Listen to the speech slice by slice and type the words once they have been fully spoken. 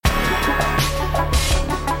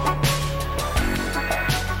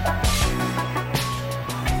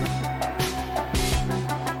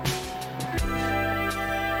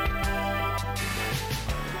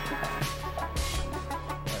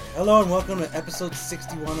Hello and welcome to episode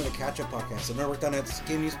 61 of the Catchup Podcast, the Network Net's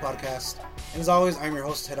game news podcast. And as always, I'm your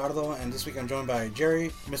host, Gerardo, and this week I'm joined by Jerry,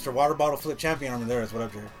 Mr. Water Bottle Flip Champion over there. What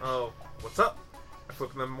up, Jerry? Oh, what's up? I'm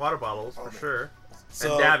flipping them water bottles for sure.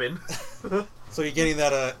 So, and dabbing. So you're getting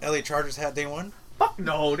that LA Chargers hat day one? Fuck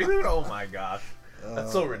no, dude. Oh my gosh.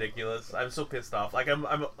 That's so ridiculous. I'm so pissed off. Like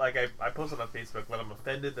I posted on Facebook, but I'm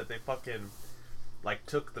offended that they fucking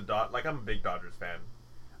took the like I'm a big Dodgers fan.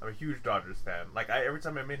 I'm a huge Dodgers fan. Every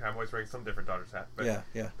time I'm in here, I'm always wearing some different Dodgers hat. But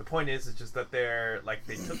yeah. The point is, it's just that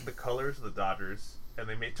they took the colors of the Dodgers and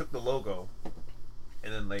took the logo,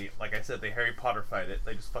 and then they Harry Potter-fied it.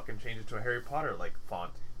 They just fucking changed it to a Harry Potter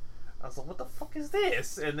font. I was like, what the fuck is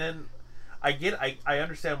this? And then I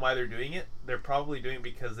understand why they're doing it. They're probably doing it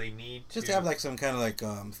because they need to have some kind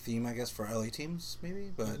of theme, I guess, for LA teams,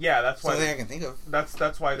 maybe. But yeah, that's why. Something I can think of.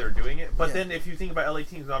 That's why they're doing it. But then, if you think about LA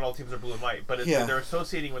teams, not all teams are blue and white. But they're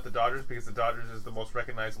associating with the Dodgers because the Dodgers is the most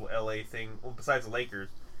recognizable LA thing, well, besides the Lakers.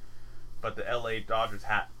 But the LA Dodgers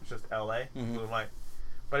hat is just LA, blue and white.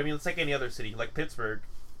 But I mean, it's like any other city, like Pittsburgh,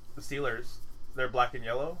 the Steelers, they're black and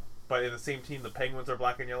yellow. But in the same team, the Penguins are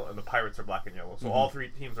black and yellow, and the Pirates are black and yellow. So all three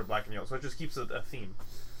teams are black and yellow. So it just keeps a theme.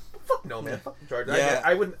 But fuck no, man. Fuck the Chargers. Yeah.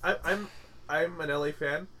 I wouldn't. I'm an LA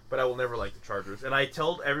fan, but I will never like the Chargers. And I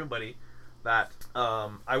told everybody that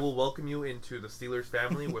I will welcome you into the Steelers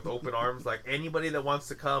family with open arms. Like anybody that wants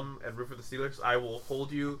to come and root for the Steelers, I will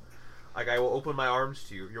hold you. I will open my arms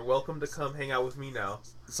to you. You're welcome to come hang out with me now.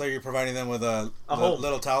 So you're providing them with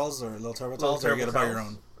little towels or little turbo towels, or you gotta buy your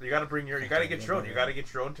own? You gotta bring your. You gotta get your own. You gotta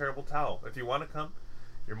get your own terrible towel. If you want to come,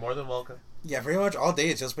 you're more than welcome. Yeah, pretty much all day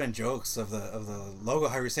it's just been jokes of the logo.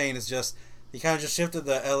 How you're saying it's just you kind of just shifted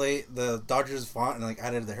the Dodgers font and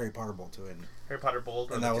added the Harry Potter bolt to it. Harry Potter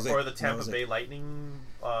bolt, or the Tampa Bay Lightning,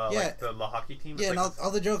 the hockey team. Yeah, and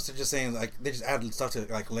all the jokes are just saying they just add stuff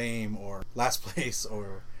to lame or last place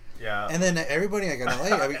or. Yeah, and then everybody in LA.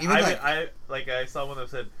 I mean, even I saw one that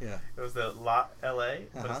said it was the La LA,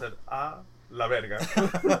 but it said La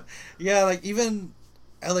Verga. Yeah, even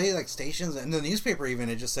LA stations and the newspaper even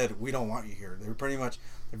it just said we don't want you here. They're pretty much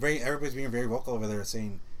everybody's being very vocal over there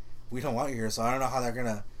saying we don't want you here. So I don't know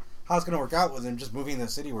how it's gonna work out with them just moving to a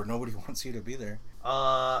city where nobody wants you to be there.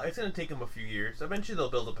 It's gonna take them a few years. Eventually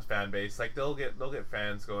they'll build up a fan base. They'll get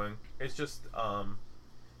fans going. It's just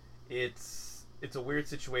it's a weird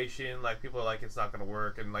situation. People are it's not going to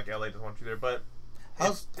work, and LA doesn't want you there. But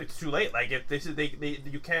it's too late.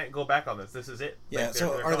 You can't go back on this. This is it. Yeah.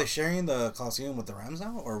 So are they sharing the Coliseum with the Rams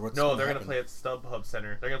now, or what's? No, they're going to play at StubHub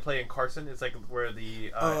Center. They're going to play in Carson. It's where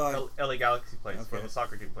the LA Galaxy plays, where the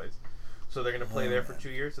soccer team plays. So they're going to play there for 2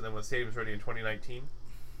 years, and then when the stadium's ready in 2019,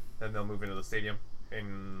 then they'll move into the stadium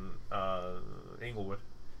in Inglewood.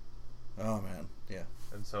 Oh man, yeah.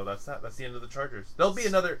 And so that's that. That's the end of the Chargers.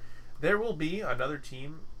 There will be another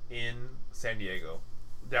team in San Diego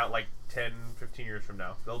down 10, 15 years from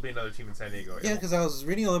now. There'll be another team in San Diego. Yeah, because I was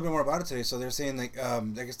reading a little bit more about it today. So they're saying I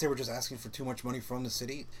guess they were just asking for too much money from the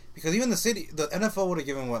city because even the NFL would have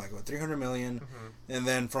given what $300 million, and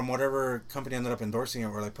then from whatever company ended up endorsing it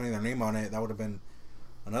or putting their name on it, that would have been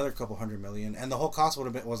another couple $100 million, and the whole cost would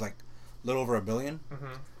have been a little over $1 billion.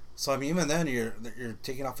 So I mean, even then you're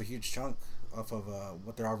taking off a huge chunk off of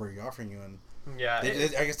what they're already offering you and. Yeah,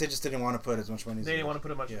 I guess they just didn't want to put as much money. They didn't want to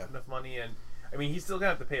put enough money, and I mean, he's still gonna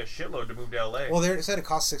have to pay a shitload to move to LA. Well, they said it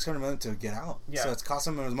cost $600 million to get out. Yeah, so it's cost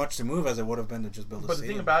them as much to move as it would have been to just build. But the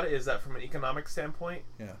thing about it is that from an economic standpoint,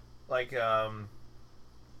 I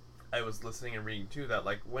was listening and reading too that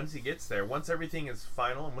once he gets there, once everything is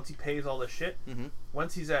final, and once he pays all this shit,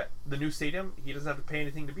 once he's at the new stadium, he doesn't have to pay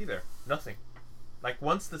anything to be there. Nothing.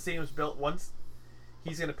 Once the stadium's built,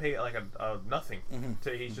 he's going to pay a nothing.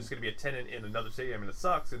 He's just going to be a tenant in another stadium, and it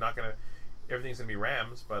sucks. Everything's going to be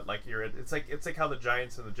Rams, but it's like how the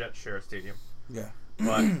Giants and the Jets share a stadium. Yeah.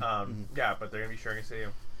 But but they're going to be sharing a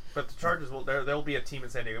stadium. But the Chargers there'll be a team in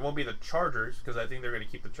San Diego. It won't be the Chargers because I think they're going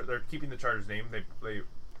to they're keeping the Chargers name. They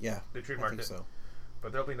trademarked it. So.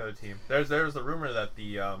 But there'll be another team. There's the rumor that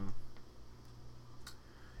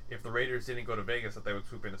if the Raiders didn't go to Vegas, that they would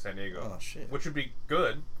swoop into San Diego. Oh shit! Which would be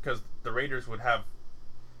good because the Raiders would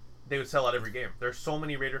sell out every game. There's so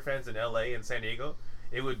many Raider fans in LA and San Diego.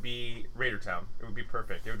 It would be Raider Town. It would be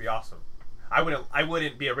perfect. It would be awesome. I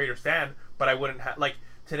wouldn't be a Raiders fan, but I wouldn't have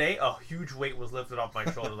today a huge weight was lifted off my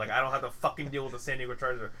shoulders. I don't have to fucking deal with the San Diego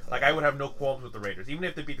Chargers. I would have no qualms with the Raiders. Even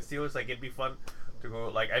if they beat the Steelers, it'd be fun to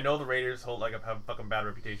go. I know the Raiders have a fucking bad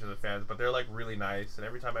reputation with the fans, but they're really nice. And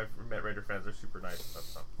every time I've met Raider fans, they're super nice and stuff.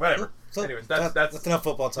 So whatever. So anyways, that's enough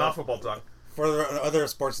football talk. Not football talk. For the other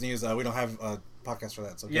sports news, we don't have a podcast for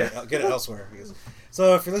that, so get it elsewhere.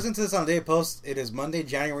 So if you're listening to this on the day of post, it is Monday,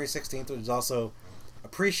 January 16th, which is also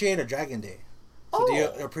appreciate a dragon day. So do you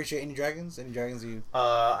appreciate any dragons? Any dragons you?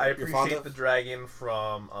 I appreciate the dragon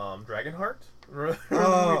from Dragonheart. Remember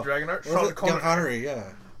Dragonheart? Sean Connery,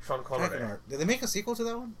 yeah. Sean Connery. Did they make a sequel to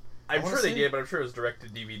that one? I'm sure they did, but I'm sure it was direct to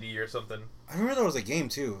DVD or something. I remember there was a game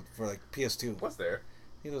too for like PS2. What's there?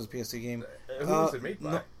 I think it was a PS2 game. Who was it made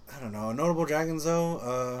by? I don't know. Notable dragons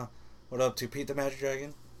though. What up to Pete the Magic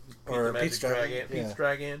Dragon? Pete's Dragon. Pete's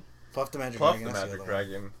Dragon. Puff the Magic Dragon. Puff the Magic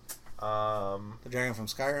Dragon. The dragon from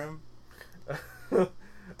Skyrim.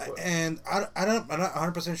 And I'm not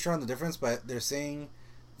 100% sure on the difference, but they're saying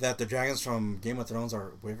that the dragons from Game of Thrones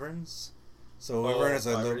are wyverns. So wyvern is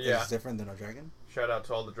different than a dragon. Shout out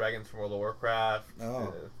to all the dragons from World of Warcraft.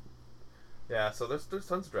 Oh. Yeah, so there's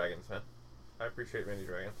tons of dragons, man. I appreciate many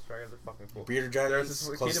dragons. Dragons are fucking cool. Bearded dragons.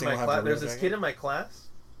 There's this kid in my class,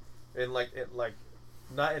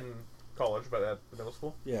 not in college, but at the middle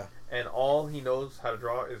school. Yeah. And all he knows how to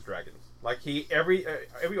draw is dragons. Like every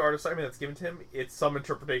art assignment that's given to him, it's some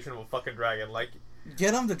interpretation of a fucking dragon. Like,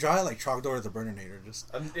 get him to draw like Trogdor the Burninator,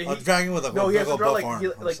 just a dragon with a big old buff arm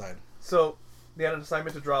on the side. So they had an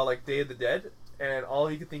assignment to draw like Day of the Dead, and all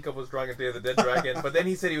he could think of was drawing a Day of the Dead dragon. But then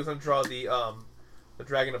he said he was going to draw the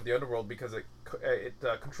dragon of the underworld because it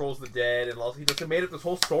controls the dead, and also he just made up this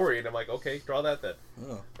whole story. And I'm like, okay, draw that then.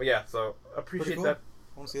 Oh. But yeah, so appreciate cool. that.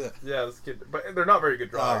 I want to see that. Yeah, this kid, but they're not very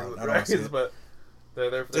good drawings. The dragons, but they're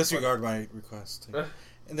there for disregard my request.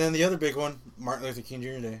 And then the other big one, Martin Luther King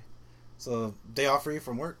Jr. Day. So day off for you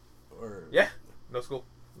from work, or no school,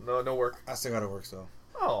 no work. I still got to work, so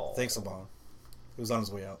thanks Obama. He was on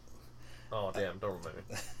his way out. Oh damn! Don't remind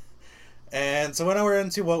me. And so now we're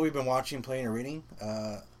into what we've been watching, playing, or reading.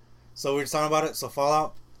 So we're just talking about it. So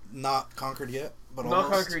Fallout, not conquered yet, but not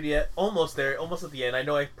conquered yet. Almost there. Almost at the end. I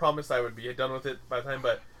know I promised I would be done with it by the time,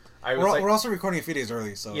 but we're also recording a few days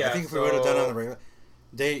early. So I think if we would have done it on the regular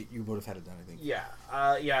day, you would have had it done. I think. Yeah.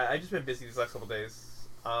 I just been busy these last couple days.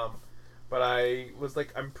 But I was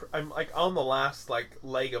like, I'm like on the last like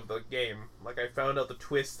leg of the game. Like I found out the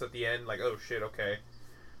twist at the end. Like, oh shit, okay.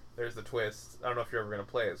 There's the twist. I don't know if you're ever gonna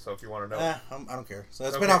play it, so if you want to know, I don't care. So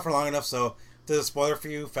it's been out for long enough. So to the spoiler for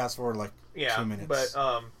you, fast forward like 2 minutes. But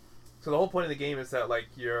so the whole point of the game is that like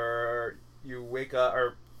you wake up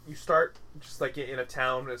or you start just like in a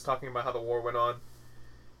town. And it's talking about how the war went on,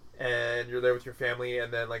 and you're there with your family,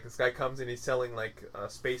 and then like this guy comes and he's selling like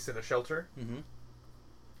space in a shelter,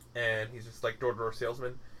 and he's just like door-to-door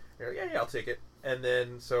salesman. You're like, yeah, I'll take it. And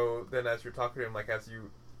then as you're talking to him, like as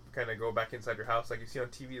you kind of go back inside your house, like you see on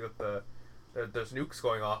TV that there's nukes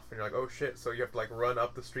going off, and you're like, oh shit! So you have to like run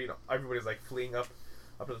up the street. Everybody's like fleeing up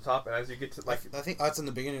to the top, and as you get to like, I think that's in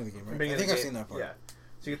the beginning of the game. Right? I think I've seen that part. Yeah.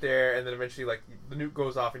 So you get there, and then eventually like the nuke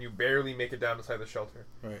goes off, and you barely make it down inside the shelter.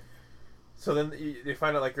 Right. So then they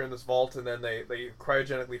find out like you're in this vault, and then they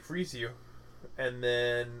cryogenically freeze you, and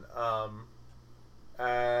then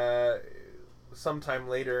sometime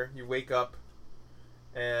later you wake up.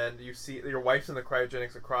 And you see your wife's in the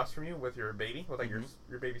cryogenics across from you with your baby, with like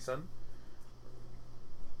your baby son.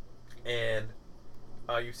 And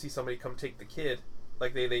you see somebody come take the kid.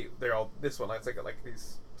 Like they're all this one. It's like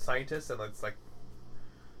these scientists, and it's like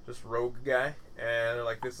just rogue guy. And they're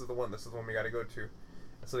like, this is the one we got to go to. And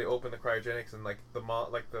so they open the cryogenics, and like the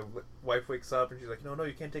wife wakes up, and she's like, no,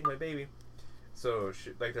 you can't take my baby. So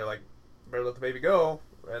they're like, better let the baby go.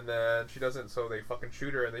 And then she doesn't, so they fucking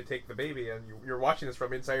shoot her and they take the baby, and you're watching this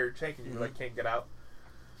from inside your tank, and you like can't get out.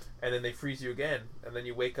 And then they freeze you again, and then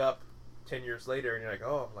you wake up 10 years later, and you're like,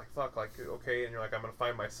 oh, like fuck, like okay, and you're like, I'm gonna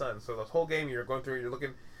find my son. So this whole game you're going through, you're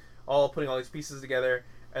looking, putting all these pieces together,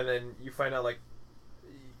 and then you find out like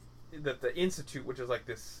that the Institute, which is like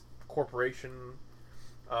this corporation,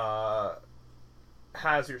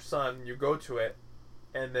 has your son. You go to it,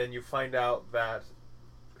 and then you find out that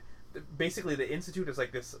basically the Institute is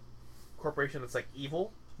like this corporation that's like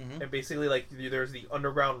evil, and basically like there's the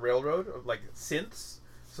Underground Railroad of like synths.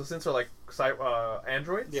 So synths are like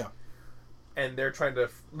androids, and they're trying to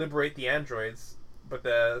liberate the androids, but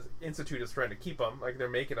the Institute is trying to keep them. Like they're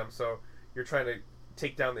making them, so you're trying to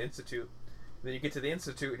take down the Institute. And then you get to the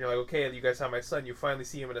Institute, and you're like, okay, you guys have my son. You finally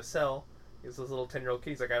see him in a cell. He's this little 10-year-old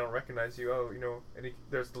kid. He's like, I don't recognize you. Oh, and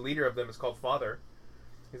there's the leader of them is called Father.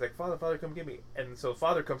 He's like, Father, come get me. And so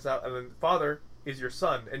Father comes out, and then Father is your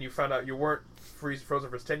son, and you found out you weren't frozen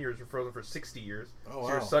for 10 years, you're frozen for 60 years. Oh, wow.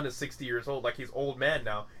 So your son is 60 years old, like he's old man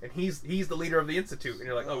now, and he's the leader of the Institute, and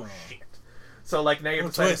you're like, oh shit. So like now you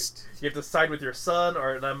have to side with your son,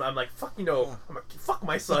 and I'm like, fuck, I'm like, fuck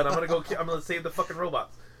my son, I'm gonna save the fucking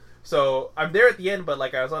robots. So I'm there at the end, but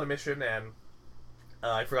like I was on a mission, and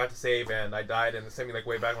I forgot to save, and I died, and it sent me like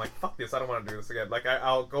way back. I'm like, fuck this, I don't want to do this again. Like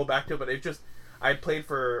I'll go back to it, but it just, I played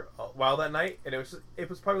for a while that night, and it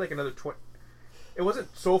was probably like another 20. It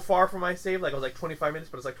wasn't so far from my save, like it was like 25 minutes,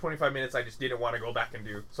 but it's like 25 minutes I just didn't want to go back and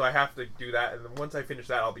do. So I have to do that, and then once I finish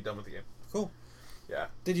that, I'll be done with the game. Cool. Yeah.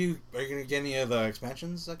 Are you gonna get any of the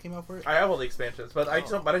expansions that came out for it? I have all the expansions, but I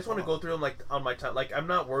just want to go through them like on my time. Like I'm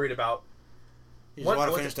not worried about. You just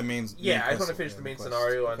want to finish the main. Yeah, I just want to finish the main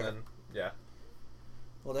scenario, and then yeah.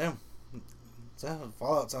 Well, damn.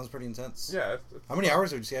 Fallout sounds pretty intense. Yeah. How many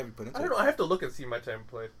hours would you say have you put into it? I don't know. I have to look and see my time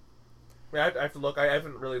played. I have to look. I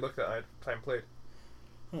haven't really looked at my time played.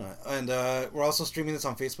 Alright. And we're also streaming this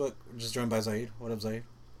on Facebook. We're just joined by Zaid. What up, Zaid?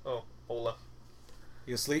 Oh, hola.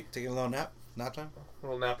 You asleep? Taking a little nap? Nap time? A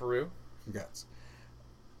little naparoo. Congrats.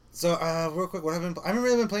 So, real quick, I haven't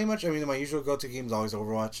really been playing much. I mean, my usual go-to game is always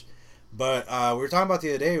Overwatch. But we were talking about the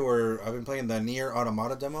other day where I've been playing the Nier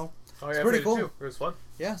Automata demo. Oh, yeah, it's pretty cool. It was fun.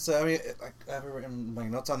 Yeah, so I mean, I have it written my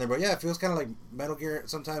notes on there, but yeah, it feels kind of like Metal Gear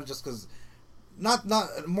sometimes, just because not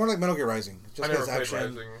more like Metal Gear Rising, just because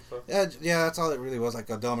action. Rising, so. Yeah, that's all it really was, like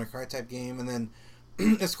a Devil May Cry type game, and then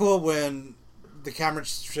it's cool when the camera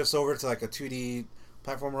shifts over to like a 2D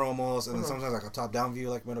platformer almost, and then sometimes like a top-down view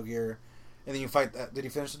like Metal Gear, and then you fight. Did you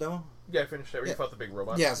finish the demo? Yeah, I finished it. You fought the big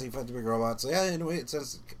robot. Yeah, so you fought the big robot. So yeah, in a way, it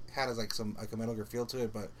had like a Metal Gear feel to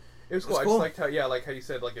it, but. It was cool. I just liked how you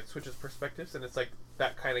said like it switches perspectives, and it's like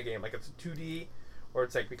that kind of game. Like it's a 2D, or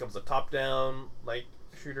it's like becomes a top-down like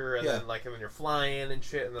shooter, and then you're flying and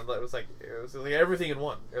shit, and then it was like everything in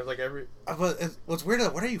one. It was like every. But what's weird?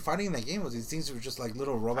 What are you fighting in that game? Was these things were just like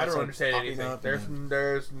little robots? I don't understand anything.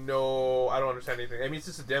 There's no. I don't understand anything. I mean, it's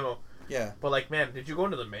just a demo. Yeah. But like, man, did you go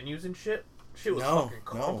into the menus and shit? Shit was fucking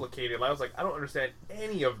complicated. I was like, I don't understand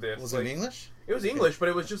any of this. Was it in English? It was English, but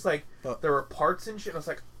it was just like there were parts and shit. And I was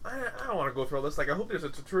like, I don't want to go through all this. Like, I hope there's a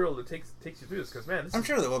tutorial that takes you through this, because man, I'm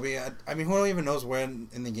sure there will be. I mean, who even knows when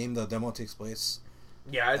in the game the demo takes place?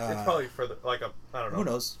 Yeah, it's probably for I don't know. Who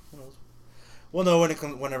knows? We'll know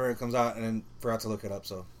whenever it comes out, and then forgot to look it up,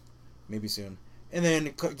 so maybe soon. And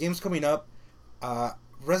then games coming up.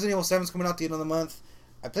 Resident Evil 7's coming out at the end of the month.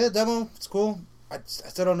 I played the demo. It's cool. I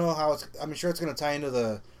still don't know how it's. I'm sure it's going to tie into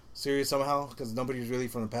the series somehow, because nobody's really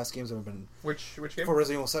from the past games have been. Which game? For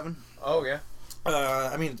Resident Evil 7. Oh yeah.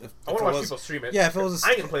 I mean, I want to watch people stream it. Yeah, if it was, I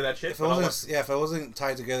ain't gonna play that shit. If it wasn't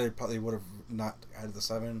tied together, it probably would have not added the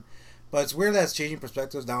 7. But it's weird that it's changing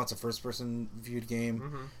perspectives. Now it's a first-person viewed game.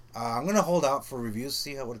 Mm-hmm. I'm gonna hold out for reviews,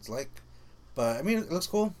 see what it's like. But I mean, it looks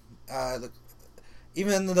cool.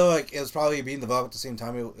 Even though like it was probably being developed at the same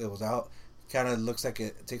time it was out, kind of looks like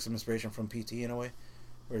it takes some inspiration from PT in a way,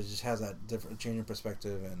 where it just has that different changing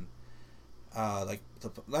perspective and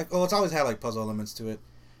it's always had like puzzle elements to it.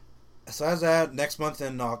 So as that next month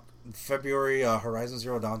in February, Horizon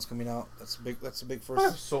Zero Dawn's coming out. That's a big first. I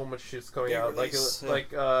have so much shit's coming out. Release.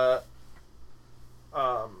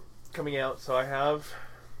 Coming out. So I have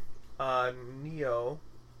Neo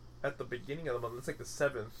at the beginning of the month. It's like the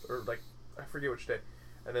 7th, or like I forget which day.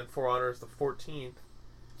 And then For Honor is the 14th.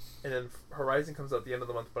 And then Horizon comes out at the end of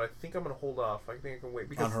the month, but I think I'm gonna hold off. I think I can wait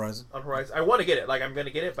because on Horizon, I want to get it. Like I'm gonna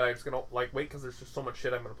get it, but I'm just gonna like wait because there's just so much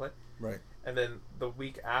shit I'm gonna play. Right. And then the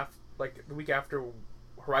week after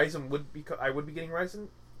Horizon I would be getting Horizon.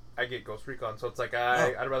 I get Ghost Recon, so it's like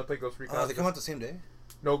I'd rather play Ghost Recon. They come out the same day.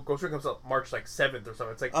 No, Ghost Recon comes out March 7th or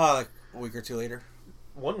something. It's like like a week or two later.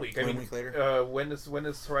 1 week. One week later. When does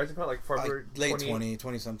Horizon come out? Like February late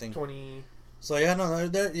 20 something. 20. So yeah, no,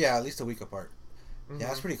 they're at least a week apart. Mm-hmm. Yeah,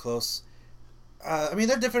 that's pretty close. I mean,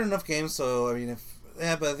 they're different enough games, so I mean,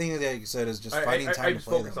 but the thing that you said is just finding time to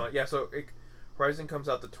play them. On it. Yeah, so Horizon comes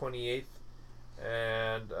out the 28th,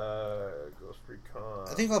 and Ghost Recon.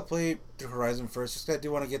 I think I'll play through Horizon first, just 'cause I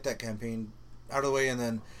do want to get that campaign out of the way, and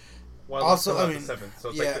then well, also I mean, the 7th,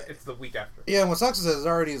 so it's it's the week after. Yeah, and what sucks is there's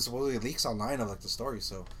already supposedly leaks online of like the story,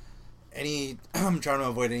 so I'm trying to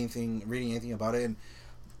avoid reading anything about it, and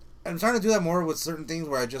I'm trying to do that more with certain things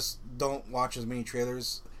where I just don't watch as many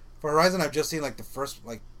trailers. For Horizon, I've just seen like the first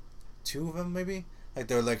like 2 of them maybe. Like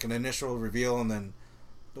they're like an initial reveal and then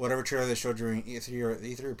whatever trailer they showed during E3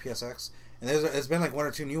 or PSX. And there's been like 1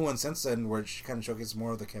 or 2 new ones since then where it kind of showcases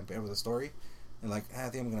more of the campaign, of the story. And like I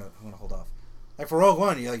think I'm gonna hold off. Like for Rogue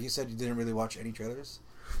One, like you said, you didn't really watch any trailers.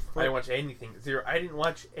 I didn't watch anything. Zero. I didn't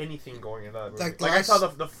watch anything going into that movie. Like I saw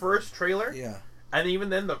the first trailer. Yeah. And even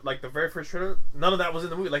then, the very first trailer, none of that was in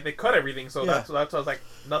the movie. Like they cut everything, so that's why I was like,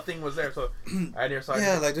 nothing was there. So I never saw.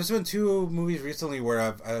 Yeah, like there's been 2 movies recently where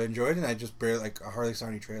I enjoyed it, and I just barely I hardly saw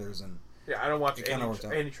any trailers, and yeah, I don't watch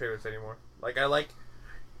any trailers anymore. Like I like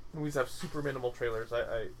movies that have super minimal trailers.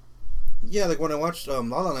 Yeah, like when I watched La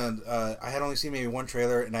La Land, I had only seen maybe 1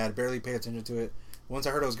 trailer, and I had barely paid attention to it. Once I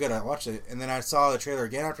heard it was good, I watched it, and then I saw the trailer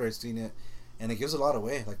again after I'd seen it, and it gives a lot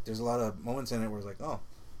away. Like, there's a lot of moments in it where it's like, oh,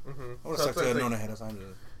 I would have stuck to have known ahead of time.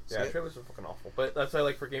 Yeah, trailers are fucking awful. But that's why,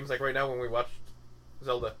 like, for games like right now when we watched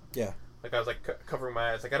Zelda. Yeah. Like, I was, like, covering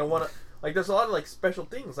my eyes. Like, I don't want to... Like, there's a lot of, like, special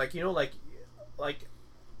things. Like, you know, like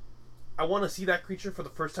I want to see that creature for the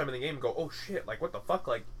first time in the game and go, oh, shit, like, what the fuck?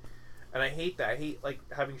 Like, and I hate that. I hate, like,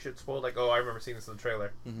 having shit spoiled. Like, oh, I remember seeing this in the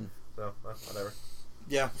trailer. So, whatever.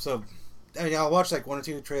 Yeah, so... I mean, I'll watch, like, 1 or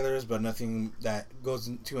 2 trailers, but nothing that goes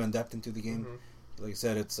too in-depth into the game. Like I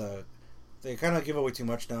said, it's... They kind of give away too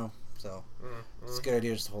much now, so... It's a good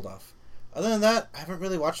idea just to hold off. Other than that, I haven't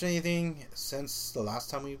really watched anything since the last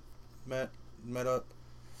time we met up.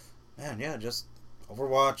 Man, yeah, just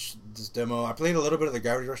Overwatch, this demo. I played a little bit of the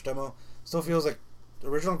Gravity Rush demo. Still feels like the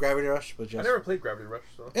original Gravity Rush, but just... I never played Gravity Rush,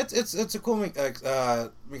 so... It's a cool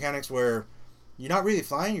mechanics where you're not really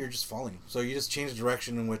flying, you're just falling. So you just change the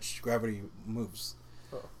direction in which gravity moves.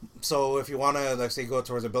 Oh. So if you want to, like, say, go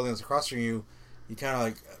towards a building that's across from you, you kind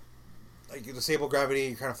of, like you disable gravity,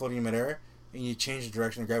 you're kind of floating in midair, and you change the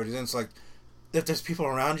direction of gravity. Then it's like, if there's people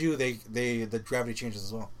around you, the gravity changes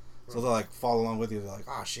as well. So they'll, like, follow along with you. They're like,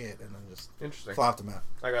 oh shit, and then just fly off the map.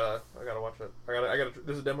 I gotta watch it. I gotta.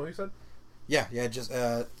 There's a demo you said? Yeah, it just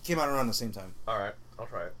came out around the same time. All right, I'll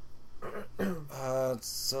try it.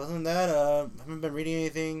 So other than that, I haven't been reading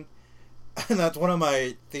anything. And that's one of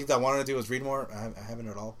my things I wanted to do was read more. I haven't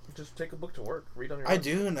at all. Just take a book to work. Read on your own. I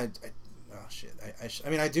do, and I oh shit. I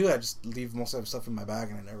mean, I do. I just leave most of the stuff in my bag,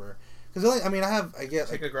 and I never. Because I guess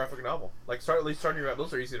take a graphic novel. Like at least starting your.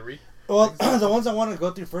 Those are easy to read. Well, the ones I want to go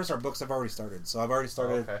through first are books I've already started. So I've already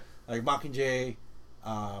started like Mockingjay,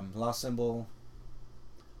 Lost Symbol.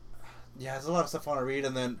 Yeah, there's a lot of stuff I want to read,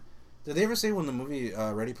 and then. Did they ever say when the movie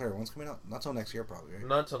Ready Player One's coming out? Not till next year, probably, right?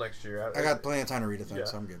 Not till next year. I got plenty of time to read it then,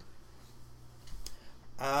 so I'm good.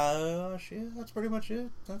 Shit, that's pretty much it.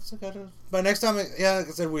 That's kind of... But next time, like I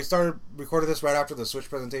said, we recorded this right after the Switch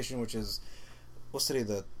presentation, which is, what's today,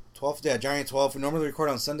 the 12th? Yeah, January 12th. We normally record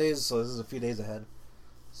on Sundays, so this is a few days ahead.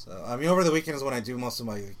 So, I mean, over the weekend is when I do most of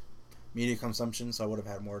my media consumption, so I would have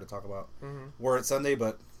had more to talk about. Were it Sunday,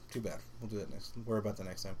 but too bad. We'll do that next. Worry about the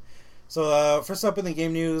next time. So, first up in the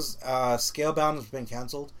game news, Scalebound has been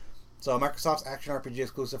canceled. So, Microsoft's action RPG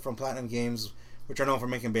exclusive from Platinum Games, which are known for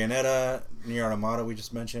making Bayonetta, Nier Automata, we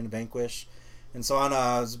just mentioned, Vanquish, and so on,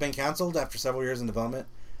 has been canceled after several years in development.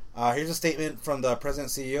 Here's a statement from the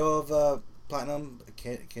president and CEO of Platinum,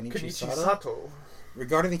 Kenichi Sato,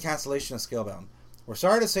 regarding the cancellation of Scalebound. We're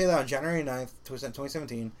sorry to say that on January 9th,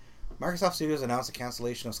 2017, Microsoft Studios announced the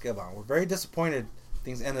cancellation of Scalebound. We're very disappointed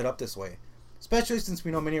things ended up this way. Especially since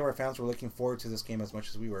we know many of our fans were looking forward to this game as much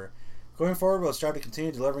as we were. Going forward, we'll strive to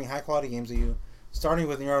continue delivering high-quality games to you, starting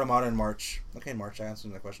with Nier Automata in March. Okay, in March, I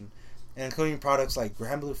answered that question. And including products like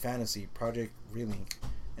Grand Blue Fantasy, Project Relink,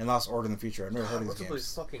 and Lost Order in the future. I've never heard of these games.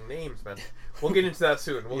 What's up with these fucking names, man? We'll get into that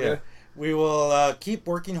soon. We will keep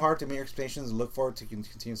working hard to meet your expectations and look forward to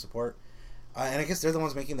continued support. And I guess they're the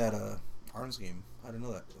ones making that ARMS game. I didn't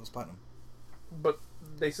know that. It was Platinum. But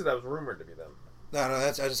they said that was rumored to be them. No,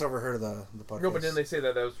 I just overheard the podcast. No, but didn't they say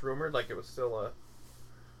that was rumored? Like it was still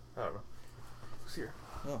I don't know. Who's here?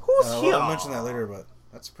 Oh. Who's here? I'll mention that later, but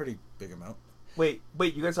that's a pretty big amount. Wait,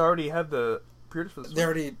 you guys already have the pre-orders for this? They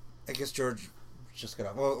already, I guess George just got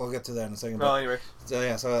off. We'll get to that in a second. Oh, anyway. So,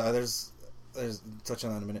 yeah, there's touch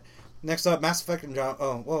on that in a minute. Next up, Mass Effect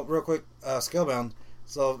Andromeda. Real quick, Scalebound.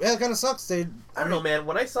 So, yeah, it kind of sucks. I don't know, man.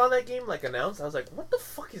 When I saw that game, announced, I was like, what the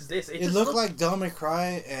fuck is this? It looked like Devil May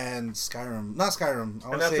Cry and Skyrim. Not Skyrim.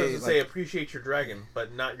 And that's what to say, appreciate your dragon,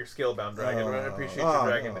 but not your Scalebound dragon. Appreciate your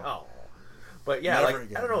dragon. No. Oh. But, yeah, I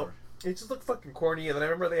don't know. It just looked fucking corny, and then I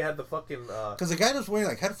remember they had the fucking... Because the guy was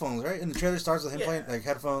wearing, headphones, right? And the trailer starts with him playing,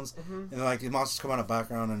 headphones, and then, the monsters come out of the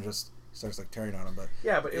background and just starts, tearing on him, but...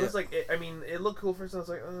 Yeah, but it was, it looked cool first, and I was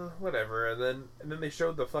like, whatever, and then they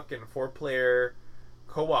showed the fucking 4-player...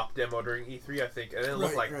 co-op demo during E3, I think, and it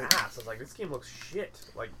looked like ass. I was like, this game looks shit.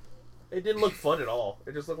 It didn't look fun at all.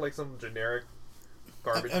 It just looked like some generic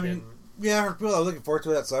garbage. I mean, yeah, people are looking forward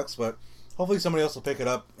to it. That sucks, but hopefully somebody else will pick it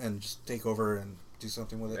up and just take over and do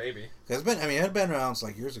something with it. Maybe. Because it had been around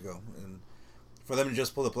years ago, and for them to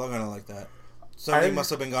just pull the plug on it like that, something must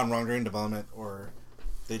have been gone wrong during development, or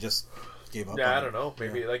they just gave up. Yeah, I don't know.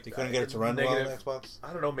 Maybe they couldn't get it to run well on Xbox.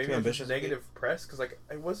 I don't know. Maybe it was just negative press because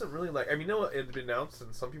it wasn't really it had been announced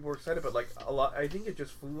and some people were excited, but a lot. I think it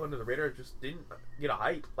just flew under the radar. It just didn't get a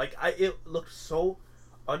hype. It looked so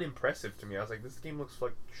unimpressive to me. I was like, this game looks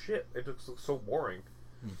like shit. It looks so boring.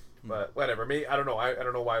 But whatever. Maybe I don't know. I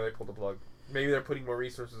don't know why they pulled the plug. Maybe they're putting more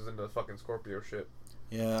resources into the fucking Scorpio shit.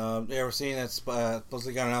 Yeah, we're seeing that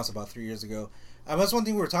supposedly got announced about 3 years ago. That's one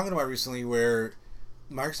thing we were talking about recently where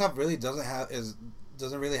Microsoft really doesn't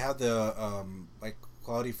doesn't really have the like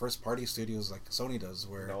quality first party studios like Sony does.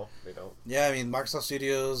 Where no, they don't. Yeah, I mean Microsoft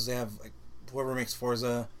Studios, they have like whoever makes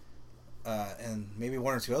Forza, and maybe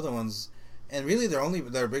one or two other ones. And really,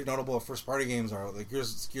 their big notable first party games are like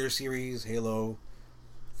Gear Series, Halo,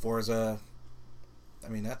 Forza. I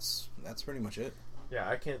mean, that's pretty much it. Yeah,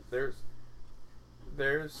 I can't. There's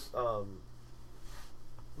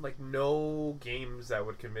like no games that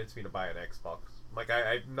would convince me to buy an Xbox. Like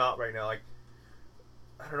I'm not right now. Like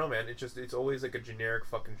I don't know, man. It's always like a generic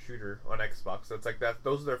fucking shooter on Xbox. So it's like that.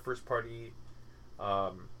 Those are their first party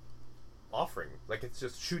offering. Like it's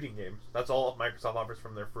just shooting games. That's all Microsoft offers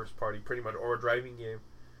from their first party, pretty much, or a driving game.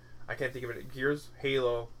 I can't think of it. Gears,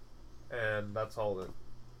 Halo, and that's all that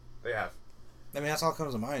they have. I mean, that's all that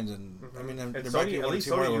comes to mind, and I mean, and there Sony, might be at one or least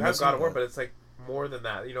two more Sony, you we're have missing, God of War, but it's like more than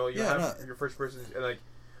that. You know, you have your first person, and like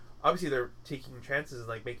obviously they're taking chances and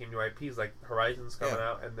like making new IPs, like Horizon's coming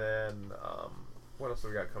out, and then what else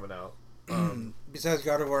have we got coming out? Besides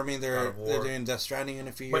God of War, I mean, they're doing Death Stranding in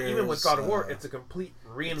a few years. But even with God of War, it's a complete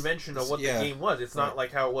reinvention of what the game was. It's not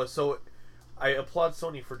like how it was. So I applaud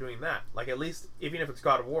Sony for doing that. Like at least, even if it's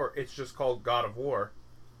God of War, it's just called God of War,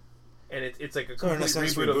 and it's like a complete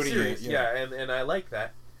reboot of the series. And I like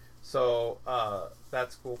that. So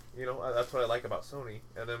that's cool. You know, that's what I like about Sony.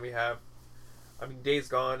 And then we have, I mean, Days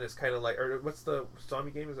Gone is kind of like, or what's the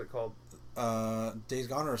zombie game? Is it called? Days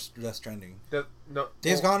Gone or Death Stranding?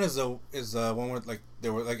 Days Gone is the one where like they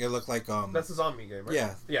were like it looked like that's a zombie game,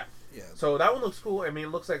 right? Yeah. So that one looks cool. I mean, it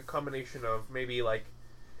looks like a combination of maybe like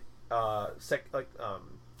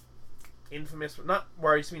Infamous, not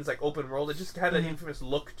where it just means like open world. It just had an Infamous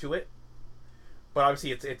look to it, but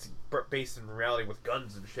obviously it's based in reality with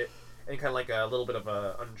guns and shit, and kind of like a little bit of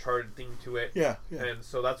a Uncharted thing to it. Yeah. And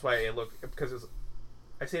so that's why it looked, because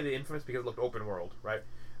I say the Infamous because it looked open world, right?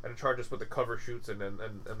 And Uncharted just with the cover shoots and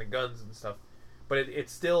the guns and stuff, but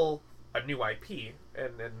it's still a new IP,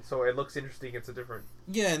 and so it looks interesting. It's a different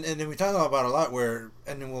and then we talk about a lot where,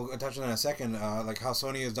 and then we'll touch on that in a second, like how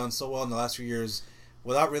Sony has done so well in the last few years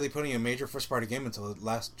without really putting a major first party game until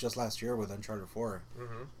last year with Uncharted 4,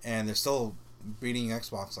 and they're still beating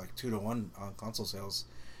Xbox like 2-1 on console sales.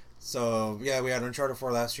 So we had Uncharted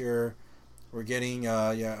 4 last year. We're getting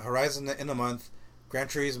Horizon in a month, Gran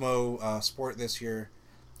Turismo Sport this year.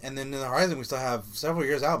 And then in the Horizon, we still have several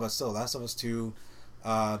years out, but still, Last of Us 2,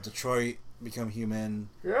 Detroit, Become Human,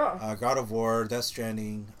 God of War, Death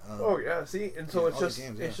Stranding. See? And so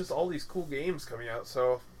it's just all these cool games coming out,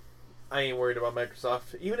 so I ain't worried about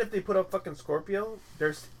Microsoft. Even if they put up fucking Scorpio,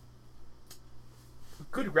 there's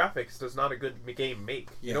good graphics does not a good game make.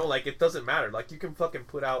 You know, like, it doesn't matter. Like, you can fucking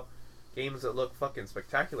put out games that look fucking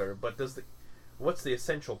spectacular, but what's the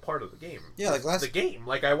essential part of the game? Yeah, like the game.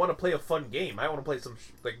 Like, I want to play a fun game. I want to play some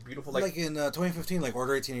like beautiful, like in 2015, like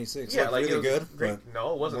Order 1886. Yeah, like really it was good. Great.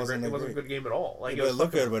 No, it wasn't great. It wasn't a good game at all. Like, it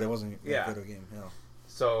looked good, but it wasn't that good a game. Yeah.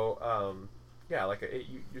 So,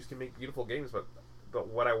 you just can make beautiful games, but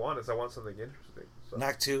what I want is something interesting. So.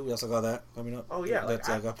 Knack 2, we also got that coming up. Oh yeah, that's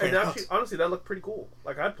and actually, honestly, that looked pretty cool.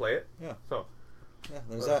 Like, I'd play it. Yeah. So. Yeah,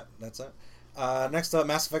 there's that. That's that. Next up,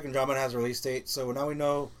 Mass Effect Andromeda has a release date, so now we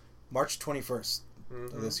know March 21st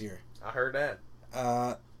of this year. I heard that.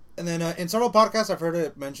 And then in several podcasts, I've heard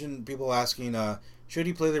it mentioned people asking, should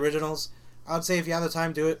you play the originals? I would say if you have the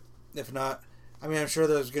time, do it. If not, I mean, I'm sure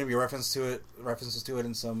there's going to be references to it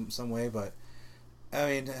in some way, but I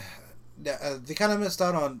mean, they kind of missed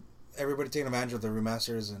out on everybody taking advantage of the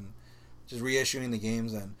remasters and just reissuing the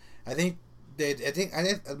games. And I think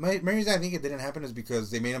the main reason I think it didn't happen is because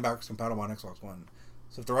they made them backwards compatible on Xbox One.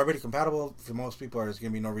 So if they're already compatible, for most people, there's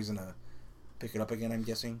going to be no reason to pick it up again, I'm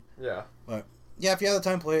guessing. Yeah. But yeah, if you have the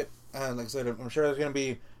time, play it. Like I said, I'm sure there's going to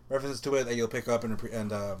be references to it that you'll pick up and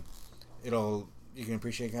you can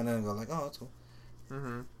appreciate kind of and go like, oh, that's cool.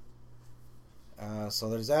 So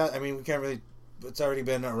there's that. I mean, we can't really. It's already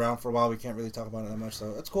been around for a while. We can't really talk about it that much,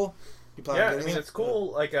 so it's cool. You plan on getting it? It's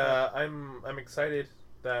cool. Like, I'm excited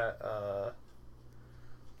that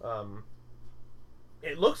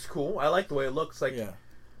it looks cool. I like the way it looks. Like,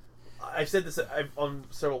 I've said this on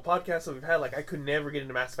several podcasts that we've had. Like, I could never get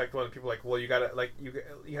into Mass Effect 1. And people are like, well, you gotta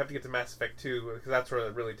you have to get to Mass Effect 2 because that's where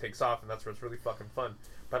it really takes off and that's where it's really fucking fun.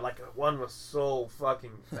 But like, 1 was so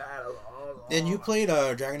fucking bad. And you played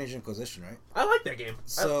Dragon Age Inquisition, right? I like that game.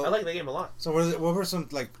 I like that game a lot. So what were some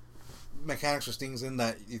like mechanics or things in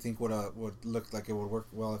that you think would look like it would work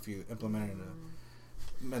well if you implemented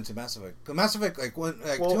it into Mass Effect? Because Mass Effect, 2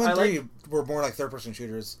 and 3 were more like third-person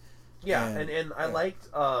shooters. Yeah, and I liked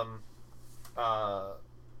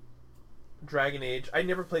Dragon Age. I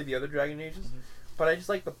never played the other Dragon Ages, but I just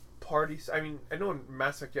like the parties. I mean, I know in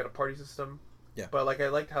Mass Effect you had a party system. Yeah. But like, I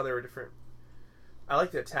liked how they were different. I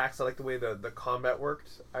liked the attacks. I liked the way the combat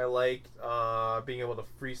worked. I liked being able to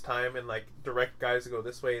freeze time and like direct guys to go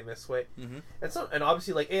this way and this way. Mm-hmm. And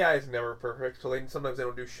obviously like AI is never perfect, so sometimes they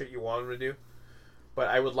don't do shit you want them to do. But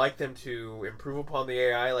I would like them to improve upon the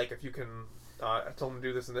AI. Like if you can tell them to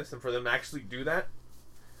do this and this, and for them to actually do that.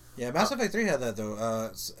 Yeah, Mass Effect 3 had that though.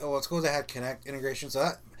 It's cool they had Kinect integration. So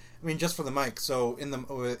that, I mean, just for the mic. So in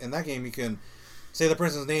that game, you can say the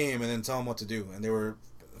person's name and then tell them what to do, and they were,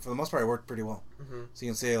 for the most part, it worked pretty well. Mm-hmm. So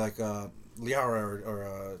you can say like Liara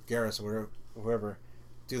or Garrus or whoever,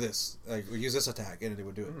 do this, like use this attack, and it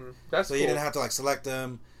would do it. Mm-hmm. That's so cool. You didn't have to like select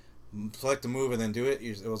the move and then do it.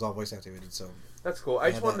 It was all voice activated. So that's cool.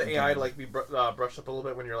 I just wanted the AI to like be brushed up a little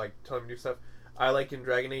bit when you're like telling them to do stuff. I like in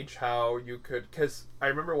Dragon Age how you could, because I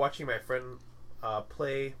remember watching my friend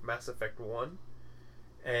play Mass Effect 1,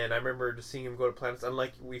 and I remember just seeing him go to planets.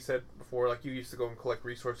 Unlike we said before, like you used to go and collect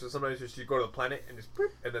resources. Sometimes just you go to the planet and just,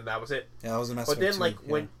 and then that was it. Yeah, that was a Mass But Effect then, like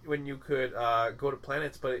 2, when you could go to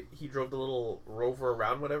planets, but he drove the little rover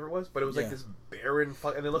around, whatever it was. But it was like this barren,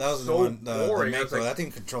 and it looked so boring. That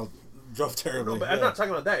thing drove terribly. No, but I'm not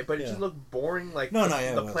talking about that. But it just looked boring. Like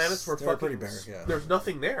the planets were fucking pretty bare. Yeah. There's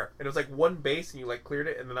nothing there, and it was like one base, and you like cleared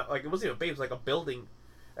it, and then like it wasn't even a base, it was like a building.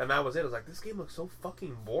 And that was it. I was like, this game looks so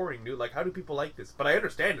fucking boring, dude. Like, how do people like this? But I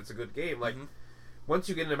understand it's a good game. Like, once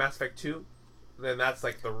you get into Mass Effect 2, then that's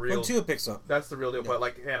like the real... When 2 it picks up. That's the real deal. Yeah. But,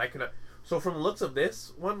 like, man, I cannot... So, from the looks of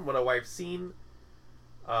this one, what I've seen,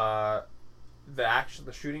 the action,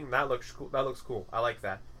 the shooting, that looks cool. That looks cool. I like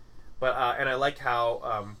that. But, and I like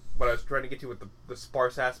how, what I was trying to get to with the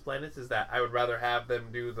sparse-ass planets is that I would rather have them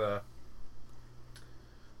do the...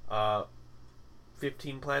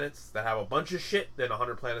 15 planets that have a bunch of shit than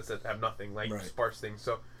 100 planets that have nothing, like sparse things.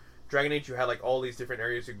 So Dragon Age, you had like all these different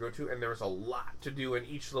areas you could go to, and there was a lot to do in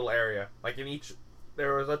each little area. Like in each,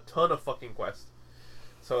 there was a ton of fucking quests.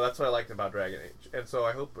 So that's what I liked about Dragon Age, and so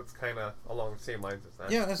I hope it's kind of along the same lines as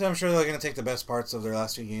that. Yeah, so I'm sure they're going to take the best parts of their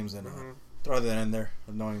last few games and throw that in there,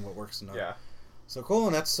 knowing what works and not. Yeah. So cool,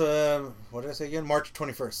 and that's what did I say again? March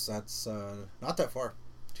 21st. That's not that far,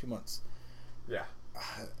 2 months. Yeah.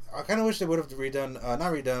 I kind of wish they would have redone,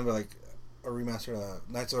 not redone, but like a remastered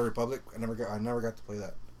Knights of the Republic. I never got to play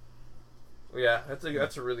that. Yeah,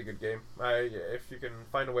 that's a really good game. If you can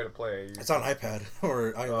find a way to play it. It's on iPad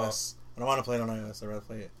or iOS. I don't want to play it on iOS. I'd rather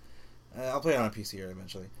play it. I'll play it on a PC here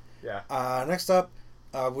eventually. Yeah. Next up,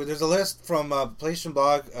 there's a list from PlayStation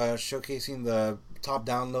Blog showcasing the top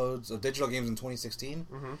downloads of digital games in 2016.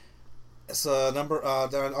 Mm-hmm. It's a number. I'll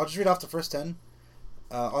just read off the first 10.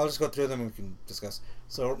 I'll just go through them and we can discuss.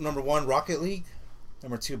 So, number 1, Rocket League.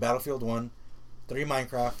 Number 2, Battlefield 1. 3,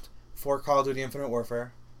 Minecraft. 4, Call of Duty Infinite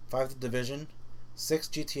Warfare. 5, The Division. 6,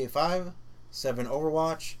 GTA 5. 7,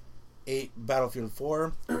 Overwatch. 8, Battlefield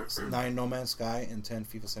 4. 9, No Man's Sky. And 10,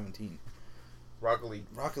 FIFA 17. Rocket League,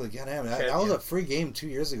 goddamn. That was a free game 2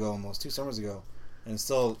 years ago, almost 2 summers ago. And it's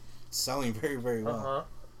still selling very, very well.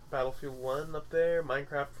 Battlefield 1 up there.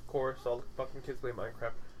 Minecraft, of course. All the fucking kids play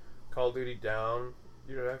Minecraft. Call of Duty down.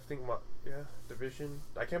 You know, I think, Division.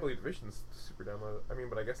 I can't believe Division's super downloaded. I mean,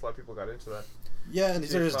 but I guess a lot of people got into that. Yeah, and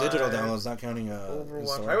these are just digital downloads, not counting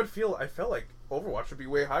Overwatch. I felt like Overwatch would be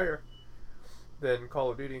way higher than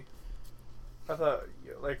Call of Duty. I thought,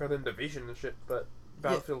 or than Division and shit, but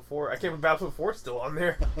Battlefield 4. I can't believe Battlefield 4 is still on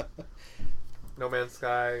there. No Man's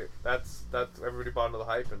Sky. That's everybody bought into the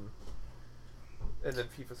hype, and then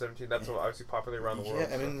FIFA 17. That's obviously popular around the world.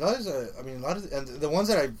 Yeah, I mean, a lot of and the ones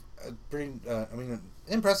that I pretty,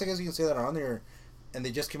 impressed, I guess you can say, that are on there, and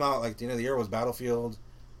they just came out like the end of the year was Battlefield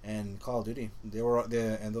and Call of Duty.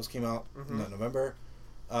 And those came out in November.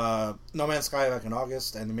 No Man's Sky back in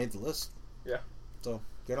August, and they made the list. Yeah. So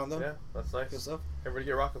good on them. Yeah, that's nice. Good stuff. Everybody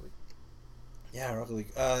get Rocket League. Yeah, Rocket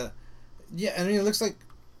League. Yeah, I mean, it looks like,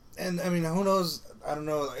 and I mean, who knows? I don't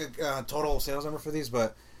know total sales number for these,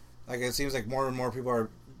 but like it seems like more and more people are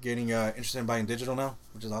getting interested in buying digital now,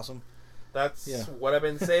 which is awesome. That's what I've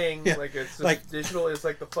been saying. Yeah. Like it's just digital is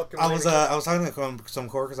like the fucking. I was talking to some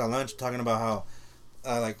coworkers at lunch, talking about how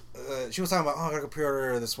she was talking about, I gotta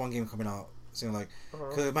pre-order this one game coming out. Seemed like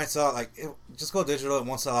because it might sell out. Just go digital. It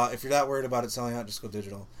won't sell out. If you're that worried about it selling out, just go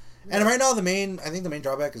digital. Yeah. And right now, I think the main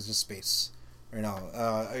drawback is just space. Right now,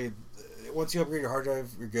 once you upgrade your hard drive,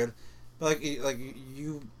 you're good. But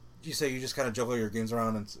you say you just kind of juggle your games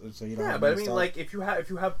around, and so you don't. Yeah, but I mean, like if you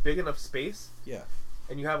have big enough space,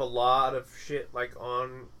 and you have a lot of shit like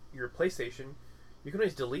on your PlayStation, you can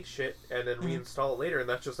always delete shit and then reinstall it later, and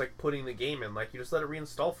that's just like putting the game in. Like you just let it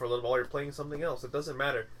reinstall for a little while you're playing something else. It doesn't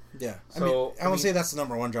matter. Yeah, so I won't say that's the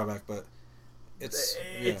number one drawback, but it's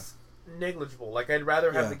negligible. Like I'd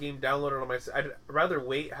rather have the game downloaded on my. I'd rather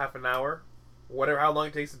wait half an hour, how long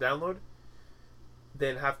it takes to download,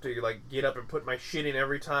 than have to like get up and put my shit in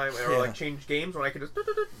every time or like change games when I can just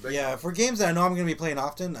yeah, for games that I know I'm going to be playing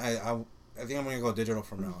often, I think I'm going to go digital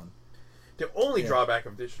from now on. The only drawback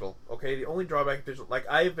of digital, like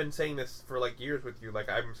I've been saying this for like years with you, like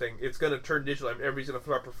I'm saying it's going to turn digital and everybody's going to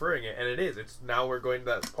start preferring it, and it is. It's now we're going to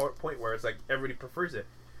that point where it's like everybody prefers it.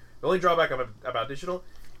 The only drawback about digital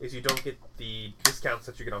is you don't get the discounts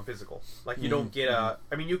that you get on physical. Like you don't get I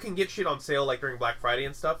mean, you can get shit on sale like during Black Friday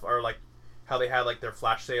and stuff, or like how they had like their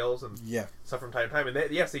flash sales and stuff from time to time,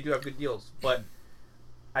 and yes, they do have good deals, but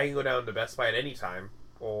I can go down to Best Buy at any time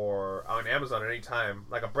or on Amazon at any time,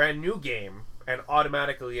 like a brand new game, and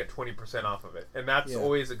automatically get 20% off of it, and that's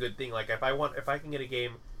always a good thing. Like if I can get a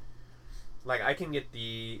game, like I can get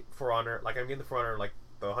the For Honor, like I'm getting the For Honor like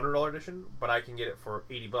the $100 edition, but I can get it for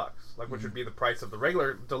 $80, like which would be the price of the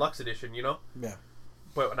regular deluxe edition, you know? Yeah.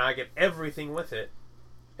 But now I get everything with it,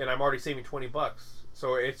 and I'm already saving $20.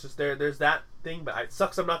 So it's just there's that thing, but it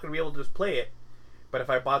sucks I'm not going to be able to just play it. But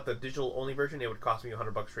if I bought the digital only version, it would cost me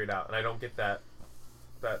 $100 straight out, and I don't get that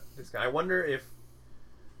discount. I wonder if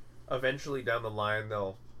eventually down the line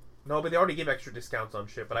they'll. No, but they already give extra discounts on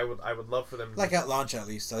shit. But I would love for them like at launch at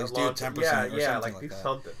least. At least do 10% or something like that.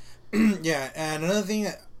 Something. Yeah, and another thing,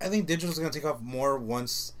 I think digital is going to take off more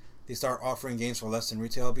once they start offering games for less than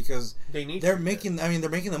retail, because they're making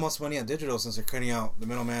the most money on digital since they're cutting out the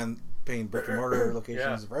middleman, paying brick and mortar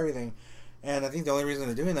locations for everything. And I think the only reason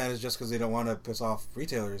they're doing that is just because they don't want to piss off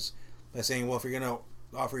retailers by saying, well, if you're going to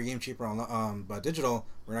offer your game cheaper on by digital,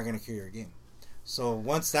 we're not going to carry your game. So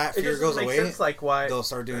once that fear goes away, like why they'll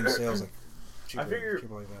start doing sales like cheaper, I figure,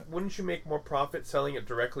 cheaper like that. Wouldn't you make more profit selling it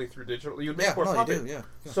directly through digital? You'd make more profit. You do, yeah.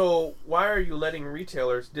 So why are you letting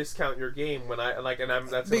retailers discount your game when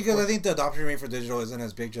that's because I think the adoption rate for digital isn't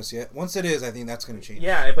as big just yet. Once it is, I think that's going to change.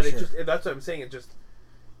 Yeah, but that's what I'm saying.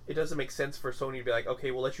 It doesn't make sense for Sony to be like, okay,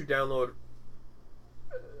 we'll let you download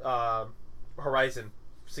Horizon,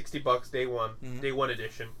 $60 day one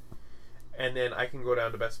edition, and then I can go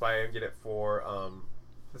down to Best Buy and get it for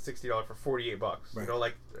the $60 for $48. Right. You know,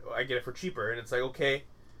 like I get it for cheaper, and it's like, okay,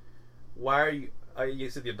 why are you? You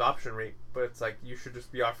said the adoption rate, but it's like you should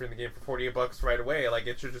just be offering the game for $48 right away. Like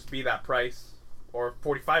it should just be that price, or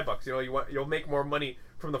 $45. You know, you'll make more money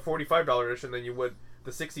from the $45 edition than you would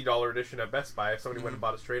the $60 edition at Best Buy if somebody went and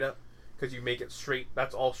bought it straight up, because you make it straight.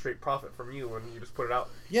 That's all straight profit from you when you just put it out.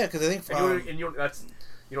 Yeah, because I think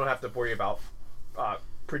you don't have to worry about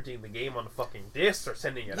printing the game on the fucking disc or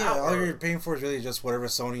sending it out. Yeah, all you're paying for is really just whatever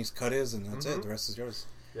Sony's cut is, and that's it. The rest is yours.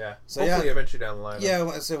 Yeah. So hopefully eventually down the line.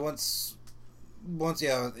 Yeah, so once that's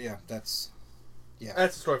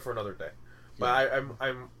a story for another day. But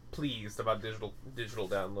I'm pleased about digital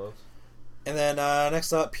downloads. And then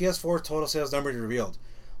next up, PS4 total sales number revealed.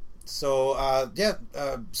 So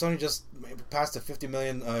Sony just passed the 50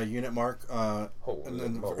 million unit mark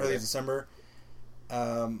in early December.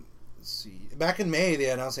 Let's see. Back in May, they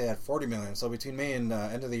announced they had 40 million. So between May and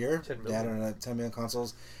end of the year, they had 10 million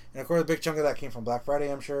consoles. And of course, a big chunk of that came from Black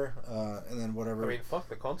Friday, I'm sure. And then whatever. I mean, fuck,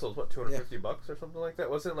 the consoles, what, $250 or something like that?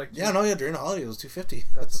 Wasn't it like... during the holiday, it was $250.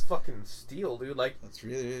 That's a fucking steal, dude. Like... That's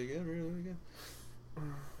really, really good, really, really good.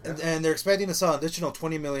 And they're expecting to sell an additional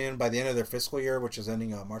 20 million by the end of their fiscal year, which is ending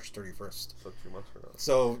March 31st. So 2 months from now.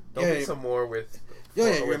 So, there'll be some more with...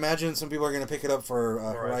 you imagine some people are going to pick it up for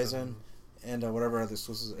Horizon. And whatever other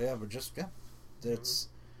exclusives, it's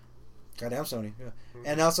goddamn Sony. Yeah,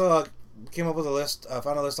 and also came up with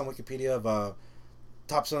found a list on Wikipedia of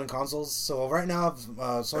top selling consoles. So right now,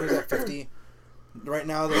 Sony's at 50. Right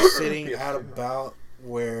now, they're sitting at about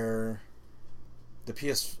where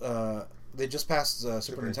the they just passed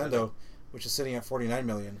Super Nintendo, which is sitting at 49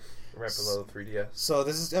 million. Right below the 3DS. So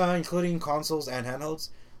this is including consoles and handhelds.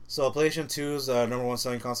 So PlayStation 2's number one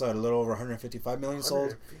selling console at a little over 155 million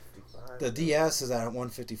sold. The DS is at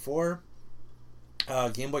 154.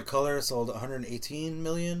 Game Boy Color sold 118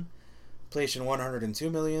 million. PlayStation 1 102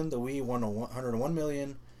 million. The Wii 101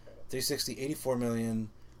 million. 360 84 million.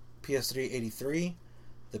 PS3 83.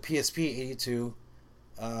 The PSP 82.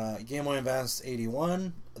 Game Boy Advance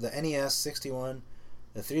 81. The NES 61.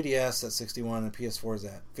 The 3DS at 61. And PS4 is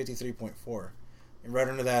at 53.4. And right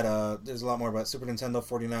under that, there's a lot more about Super Nintendo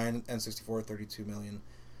 49. N64 32 million.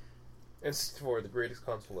 N64, the greatest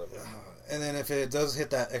console ever. And then if it does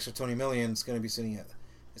hit that extra 20 million, it's going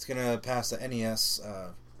to pass the NES.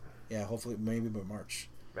 Hopefully maybe by March.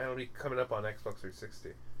 Man, it'll be coming up on Xbox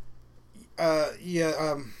 360. I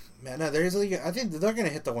think they're going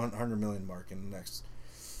to hit the 100 million mark in the next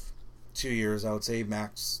 2 years. I would say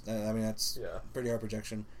max. I mean, that's pretty high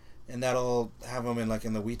projection, and that'll have them in the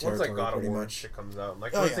Wii territory. Once God pretty of War much. Shit comes out,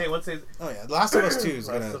 Last of Us 2 is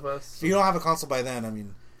gonna. If you don't have a console by then, I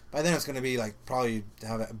mean, by then it's going to be like probably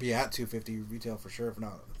be at $250 retail for sure, if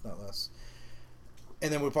not less.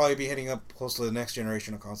 And then we'll probably be hitting up close to the next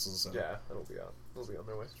generation of consoles. So. Yeah, it'll be on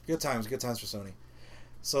their way. Good times for Sony.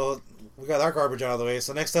 So we got that garbage out of the way.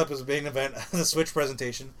 So next up is a big event, the Switch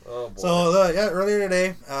presentation. Oh boy. So earlier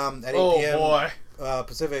today at 8 p.m. Boy.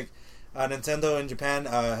 Pacific, Nintendo in Japan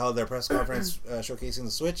held their press conference showcasing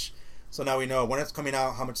the Switch. So now we know when it's coming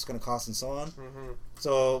out, how much it's going to cost, and so on. Mm-hmm.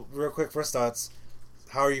 So real quick, first thoughts.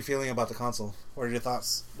 How are you feeling about the console? What are your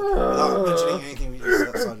thoughts? Without mentioning anything we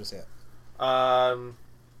just saw just yet.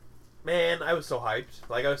 Man, I was so hyped.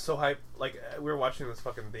 Like, I was so hyped. Like, we were watching this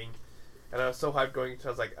fucking thing, and I was so hyped going to,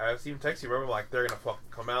 I was even texting you, remember, like, they're gonna fucking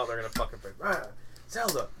come out, they're gonna fucking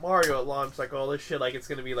Zelda, Mario at launch, like, all this shit, like, it's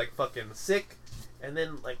gonna be, like, fucking sick. And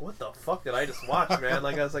then, like, what the fuck did I just watch, man?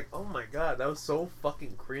 Like, I was like, oh my god, that was so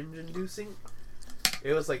fucking cringe-inducing.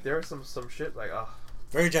 It was like, there was some shit, like, oh.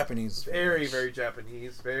 Very Japanese. Very, very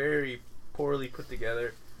Japanese. Very poorly put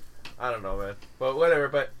together. I don't know, man. But whatever,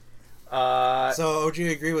 but... so, would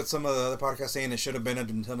you agree with some of the other podcasts saying it should have been a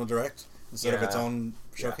Nintendo Direct instead of its own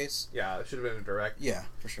showcase? Yeah, it should have been a Direct. Yeah,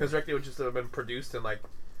 for sure. Because Direct would just have been produced in, like...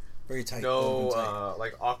 Very tight. No,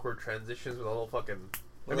 like, awkward transitions with a little fucking...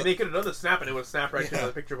 I mean, they could have done the snap and it would snap right into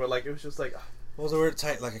the picture, but, like, it was just like... What was the word?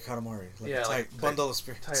 Tight, like a Katamari. Like a tight bundle of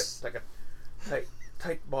spirits.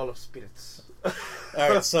 Tight ball of spirits.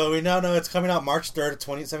 Alright, so we now know it's coming out March 3rd,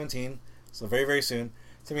 2017. So very, very soon.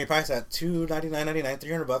 It's going to be priced at $299.99,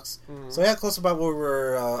 $300. Mm-hmm. So yeah, close about where we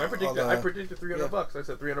were... I predicted $300. I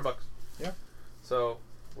said $300. Yeah. So...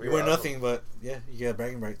 You win nothing, but yeah, you get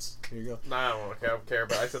bragging rights. Here you go. Nah, I don't care.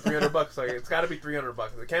 But I said $300. Like, it's got to be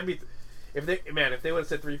 $300. It can't be... If they would have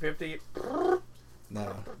said $350...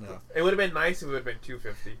 No. It would have been nice if it would have been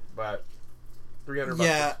 $250, but... $300.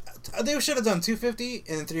 Yeah, they should have done $250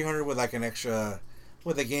 and then $300 with like an extra...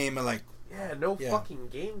 With a game and like... Fucking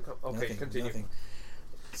game... Okay, continue. Nothing.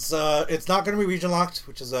 So, it's not going to be region locked,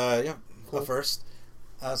 which is a first.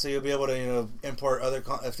 So you'll be able to import other...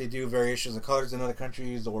 if they do variations of colors in other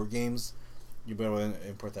countries or games, you'll be able to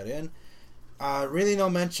import that in. Really no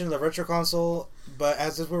mention of the Retro Console, but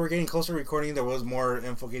as we were getting closer to recording, there was more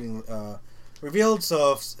info getting revealed,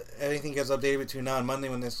 so if anything gets updated between now and Monday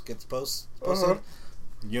when this gets posted,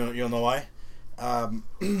 you'll know why.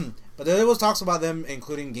 But there was talks about them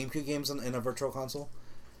including GameCube games in a Virtual Console.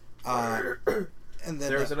 And then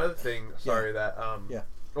there's another thing,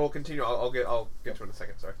 We'll continue, I'll get to it in a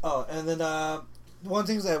second, sorry. Oh, and then one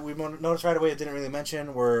thing that we noticed right away I didn't really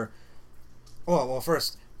mention were... Well,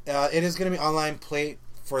 first... it is going to be online play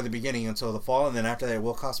for the beginning until the fall, and then after that it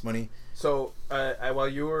will cost money. So, while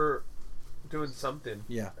you were doing something,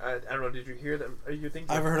 I don't know, did you hear them? You think?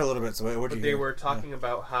 I've heard a little bit. So what did you hear? They were talking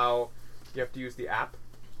about how you have to use the app.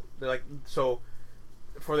 They're like, so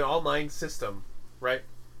for the online system, right?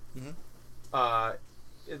 Mm-hmm.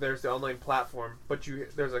 There's the online platform, but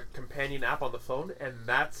there's a companion app on the phone, and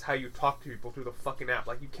that's how you talk to people through the fucking app.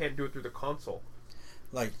 Like, you can't do it through the console.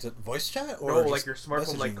 Like the voice chat, or no? Like your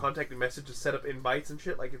smartphone, like contacting messages, set up invites and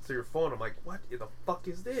shit. Like it's through your phone. I'm like, what the fuck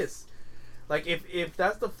is this? Like if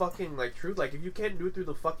that's the fucking like truth, like if you can't do it through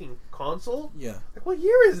the fucking console, like what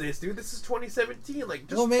year is this, dude? This is 2017. Like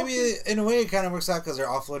just maybe in a way it kind of works out because they're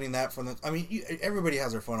offloading that from the. I mean, everybody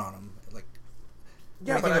has their phone on them. Like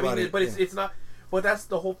it's not. But that's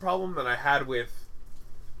the whole problem that I had with,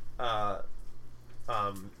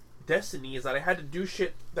 Destiny is that I had to do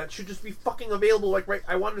shit that should just be fucking available. Like, right,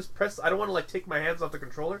 I want to just press. I don't want to like take my hands off the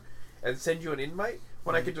controller and send you an invite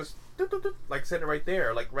when I could just like send it right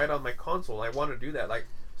there, like right on my console. I want to do that. Like,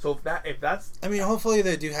 so if that's. I mean, hopefully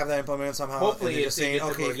they do have that implemented somehow. Hopefully, they're just saying,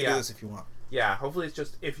 okay, you can do this if you want. Yeah, hopefully it's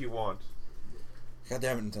just if you want. God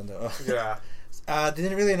damn it, Nintendo. Yeah. They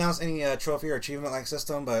didn't really announce any trophy or achievement like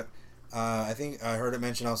system, but I think I heard it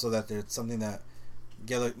mentioned also that there's something that.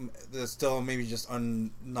 That's still maybe just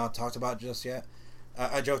not talked about just yet.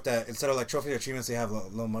 I joked that instead of like trophy achievements, they have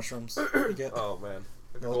little mushrooms. You get. Oh man,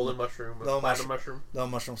 like a golden mushroom, platinum mushroom, little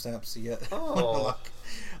mushroom stamps. You get. Oh.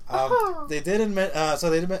 They did admit. So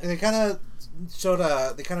they kind of showed.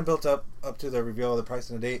 They kind of built up to the reveal of the price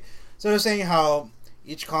and the date. So they're saying how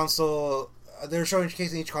each console. They're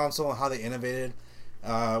showcasing each console and how they innovated,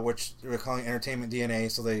 which they're calling entertainment DNA.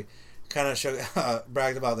 So they. Kind of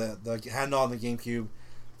bragged about the handle on the GameCube,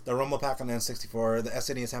 the Rumble Pack on the N64, the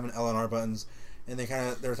SNES having L&R buttons, and they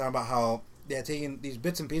were talking about how they had taken these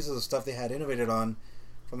bits and pieces of stuff they had innovated on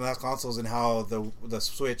from the last consoles and how the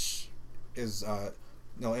Switch is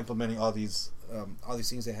implementing all these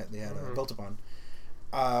things they had built upon.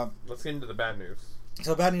 Let's get into the bad news.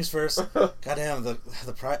 So bad news first. Goddamn the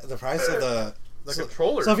price of the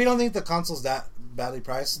controller. So if you don't think the console's that badly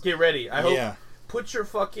priced, get ready. I hope. Yeah. put your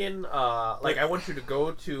fucking like I want you to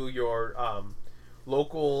go to your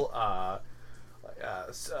local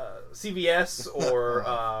CVS or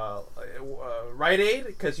Rite Aid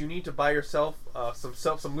because you need to buy yourself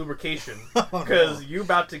some lubrication because you're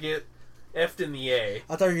about to get effed in the A.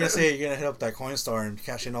 I thought you were gonna say you're gonna hit up that coin store and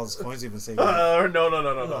cash in all those coins you've been saving.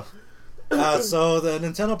 No. So the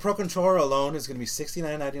Nintendo Pro Controller alone is gonna be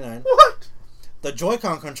 $69.99. What? The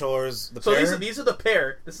Joy-Con controllers, So these are the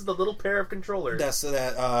pair. This is the little pair of controllers.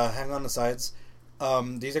 that hang on the sides.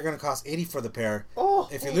 These are going to cost $80 for the pair. Oh,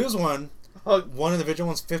 if you lose one individual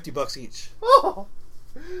one's $50 each. Oh,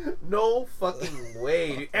 no fucking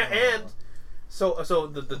way. Dude. And so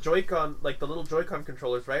the Joy-Con, like the little Joy-Con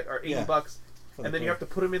controllers, right, are $80, and then you have to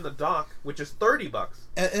put them in the dock, which is $30.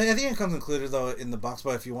 And I think it comes included though in the box.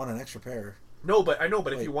 But if you want an extra pair,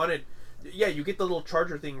 but if you wanted. Yeah, you get the little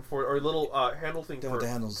charger thing or little handle thing with the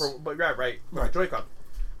handles. But right, the Joy-Con.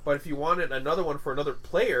 But if you wanted another one for another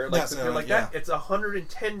player, like that, it's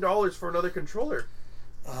 $110 for another controller.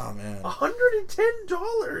 Oh man,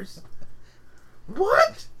 $110.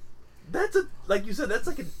 What? That's a like you said. That's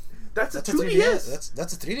a 2DS.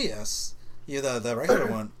 That's a 3DS. Yeah, the regular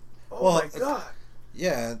one. Oh my god.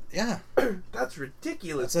 Yeah. That's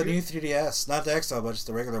ridiculous. It's a new 3DS, not the XL, but just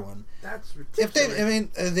the regular one. That's ridiculous.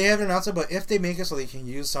 They haven't announced it, but if they make it so they can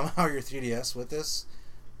use somehow your 3DS with this,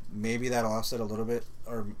 maybe that'll offset a little bit,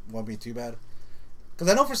 or won't be too bad. Because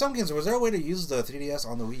I know for some games, was there a way to use the 3DS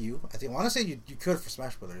on the Wii U? I want to say you could for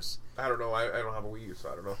Smash Brothers. I don't know. I don't have a Wii U, so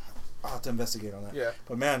I don't know. I'll have to investigate on that. Yeah.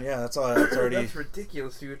 But man, that's all. That's already. That's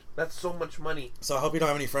ridiculous, dude. That's so much money. So I hope you don't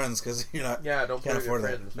have any friends because you're not. Yeah, don't can't afford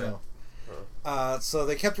that. Friends, no. So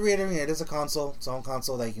they kept reiterating it is a console, its own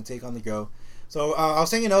console that you can take on the go. So I was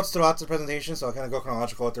taking notes throughout the presentation, so I'll kind of go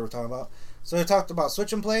chronological what they were talking about. So they talked about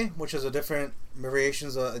Switch and Play, which is a different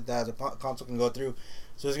variations that the console can go through.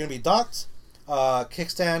 So there's going to be docked,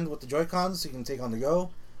 kickstand with the Joy-Cons, so you can take on the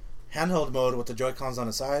go, handheld mode with the Joy-Cons on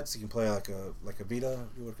the side, so you can play like a Vita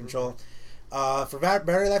with control. For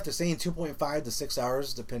battery life, they're saying 2.5 to 6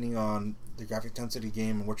 hours, depending on the graphic intensity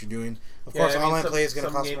game and what you're doing. Of course, online play is going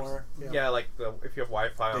to cost games, more. Yeah, like if you have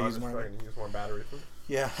Wi-Fi on, it's probably going to use more battery.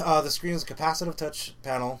 Yeah, the screen is a capacitive touch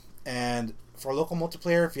panel, and for local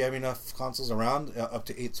multiplayer, if you have enough consoles around, up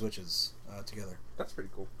to 8 switches together. That's pretty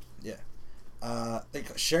cool. Yeah.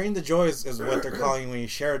 Sharing the joys is what they're calling when you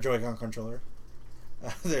share a Joy-Con controller.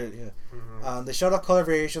 They showed off color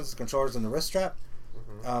variations of controllers in the wrist strap.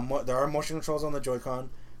 There are motion controls on the Joy-Con.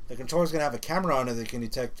 The controller is going to have a camera on it that can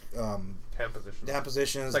detect hand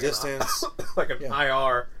positions, like distance. Like an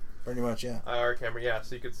IR. Pretty much, yeah. IR camera, yeah.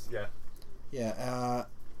 So you could, Yeah.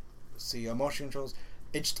 See, motion controls.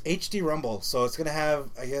 HD rumble. So it's going to have,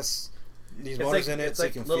 I guess, these motors in it. It's so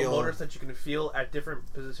like you can little feel motors that you can feel at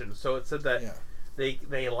different positions. So it said that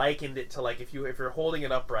they likened it to like if you're holding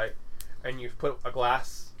it upright and you put a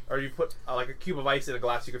glass. Or you put like a cube of ice in a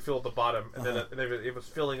glass, you could fill at the bottom, and then it was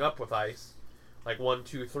filling up with ice, like 1,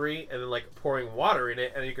 2, 3, and then like pouring water in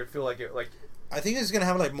it, and you could feel like it like. I think it's gonna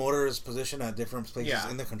have like motors positioned at different places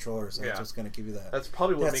in the controller, so it's just gonna give you that. That's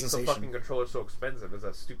probably what makes sensation. the fucking controller so expensive. Is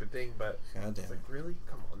that stupid thing, but God damn it's like really,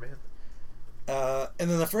 come on, man. And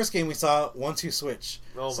then the first game we saw 1-2 switch.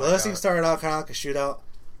 Oh so this thing started out kind of like a shootout,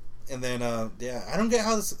 and then I don't get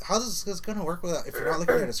how this is gonna work without if you're not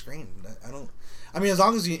looking at a screen. I don't. I mean, as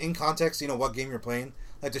long as you in context, you know what game you're playing.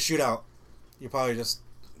 Like the shootout, you probably just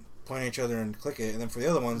point at each other and click it. And then for the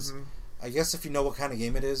other ones, I guess if you know what kind of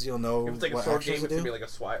game it is, you'll know. If it's like what a sword game, it's gonna be like a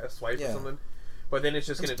swipe or something. But then it's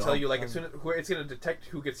just gonna tell you like as soon as it's gonna detect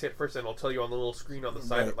who gets hit first, and it'll tell you on the little screen on the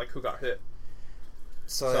side like who got hit.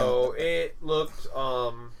 So it looked.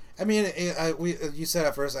 I mean, you said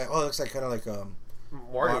at first, it looks like kind of like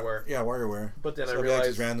WarioWare. WarioWare. But then I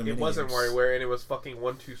realized it wasn't WarioWare, and it was fucking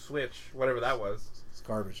 1-2 switch, whatever that was. It's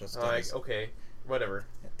garbage. That's like okay, whatever.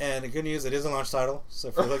 And the good news, it is a launch title. So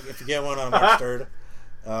if you get one on March 3rd,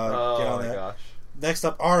 get on that. Gosh. Next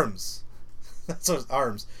up, ARMS. That's what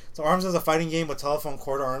ARMS. So ARMS is a fighting game with telephone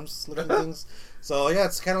cord arms looking things. So yeah,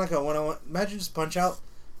 it's kind of like a one-on-one. Imagine just Punch Out,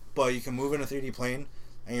 but you can move in a 3D plane,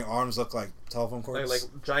 and your arms look like telephone cords.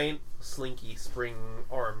 Like giant slinky spring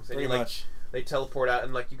arms. And Pretty much. They teleport out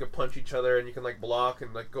and like you can punch each other and you can like block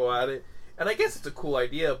and like go at it. And I guess it's a cool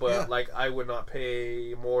idea, but like I would not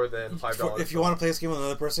pay more than $5. If you want to play this game with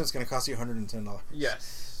another person, it's going to cost you $110.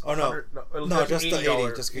 Yes. Oh no, just the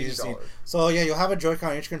 80. Just $80. So yeah, you'll have a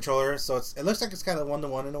Joy-Con each controller. So it looks like it's kind of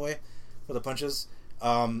 1-to-1 in a way for the punches.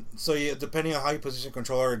 So depending on how you position the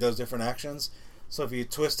controller, it does different actions. So if you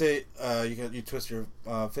twist it, you twist your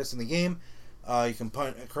fist in the game. You can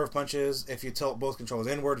curve punches. If you tilt both controllers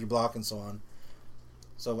inward, you block, and so on.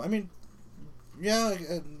 So I mean, yeah,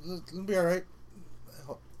 it'll be all right.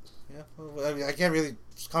 Yeah. Well, I mean, I can't really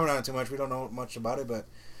comment on it too much. We don't know much about it, but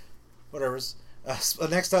whatever's.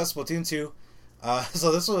 Next up, Splatoon 2.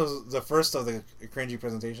 So this was the first of the cringy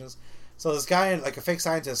presentations. So this guy, like a fake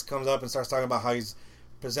scientist, comes up and starts talking about how he's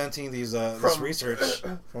presenting these this research.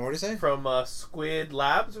 From what do you say? From Squid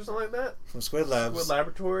Labs or something like that? From Squid Labs. Squid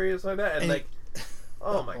Laboratory or something like that. And like,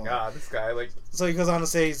 oh my god, this guy, like... So he goes on to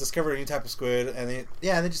say he's discovered a new type of squid, and they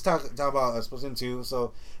just talk about Splatoon 2.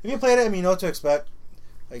 So if you played it, I mean, you know what to expect.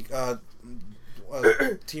 Like,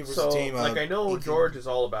 team versus team. Like, I know George is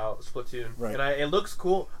all about Splatoon, right? And it looks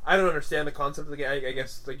cool. I don't understand the concept of the game. I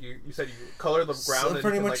guess, like you said, you color the ground. So and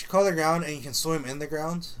pretty you can, much color the ground, and you can swim in the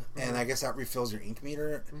ground, and I guess that refills your ink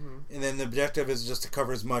meter. And then the objective is just to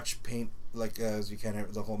cover as much paint as you can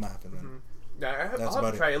the whole map, and then yeah, I'll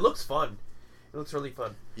have to try. It looks fun. It looks really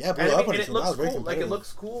fun. Yeah, and it looks cool. Like, it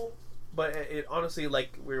looks cool, but it honestly,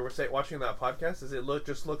 like we were watching that podcast,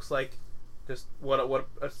 just looks like just what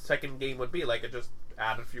a second game would be. Like, it just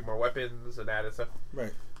added a few more weapons and added stuff.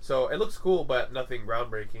 Right. So it looks cool, but nothing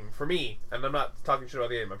groundbreaking for me. And I'm not talking shit about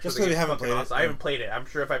the game. I'm just sure because we haven't played awesome. it. I haven't played it. I'm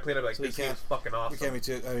sure if I played it, I'd be like, this game's fucking awesome. We can't be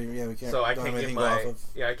too. I mean, yeah, we can't. So I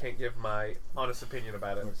can't give my honest opinion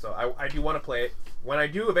about it. Right. So I do want to play it when I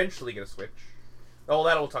do eventually get a Switch. Oh,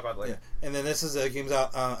 that we'll talk about later. Yeah. And then this is game's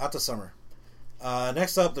out this summer.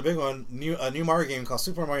 Next up, the big one, a new Mario game called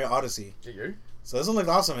Super Mario Odyssey. Yeah. So this one looks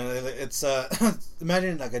awesome. It's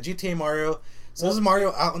imagine like a GTA Mario. So this is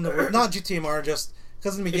Mario out in the world. Not GTA Mario, just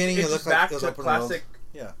because in the beginning it looked like it was open world. Classic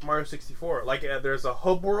Mario 64. Like, there's a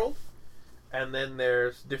hub world, and then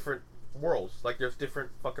there's different worlds. Like, there's different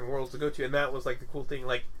fucking worlds to go to, and that was like the cool thing.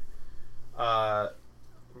 Like,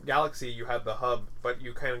 Galaxy, you had the hub, but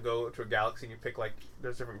you kind of go to a galaxy and you pick, like,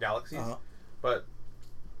 there's different galaxies. But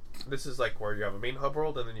this is like where you have a main hub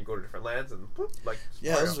world, and then you go to different lands, and poof, like,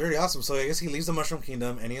 this is really awesome. So I guess he leaves the Mushroom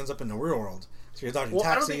Kingdom and he ends up in the real world. So you're dodging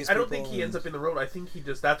taxis. I don't think he ends up in the road. I think he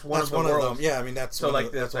just that's one of the worlds. Yeah, I mean that's so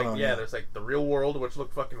like there's like there's like the real world, which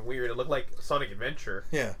looked fucking weird. It looked like Sonic Adventure.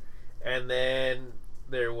 Yeah. And then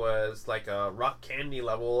there was like a rock candy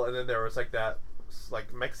level, and then there was like that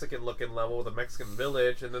like Mexican looking level, the Mexican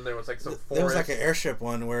village, and then there was like some forest. There was like an airship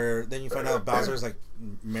one where then you find out Bowser's like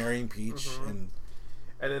marrying Peach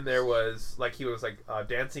and then there was like he was like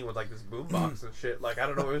dancing with like this boombox and shit. Like, I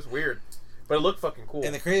don't know, it was weird. But it looked fucking cool.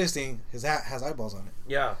 And the craziest thing, his hat has eyeballs on it.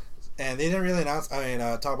 Yeah. And they didn't really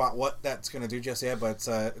talk about what that's going to do just yet, but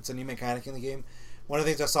it's a new mechanic in the game. One of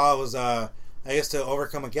the things I saw was, I guess to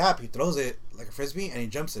overcome a gap, he throws it like a frisbee, and he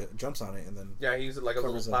jumps on it, and then... Yeah, he used it like a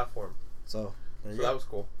little platform. So that was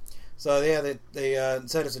cool. So, yeah, they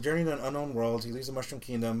said it's a journey to an unknown world. He leaves the Mushroom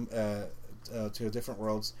Kingdom to different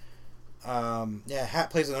worlds. Hat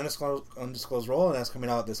plays an undisclosed role, and that's coming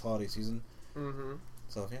out this holiday season.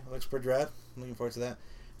 So, yeah, it looks pretty rad. I'm looking forward to that.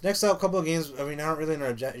 Next up, a couple of games. I mean, I don't really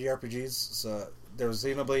know JRPGs. So, there was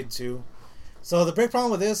Xenoblade 2. So, the big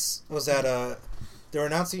problem with this was that they were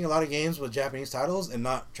announcing a lot of games with Japanese titles and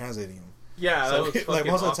not translating them. Yeah, so that was like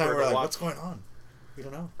most of the time, we're like, watch. what's going on? We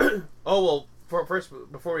don't know. Oh, well, first,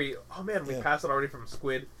 before we passed it already from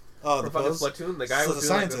Squid. Oh, the fucking pose? Splatoon. The guy was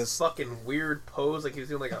doing like this fucking weird pose. Like, he was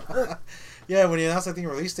doing like a... Yeah, when he announced, I think,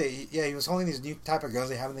 release date, he was holding these new type of guns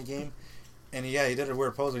they have in the game. And he did a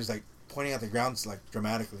weird pose where he's like pointing at the ground like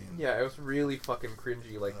dramatically. Yeah, it was really fucking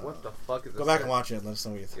cringy. Like, what the fuck is this? Go back and watch it and let us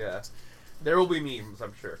know what you think. Yeah. There will be memes,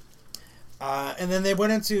 I'm sure. And then they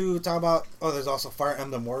went into talk about, there's also Fire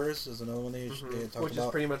Emblem Warriors is another one they talked about. Which is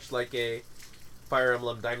pretty much like a Fire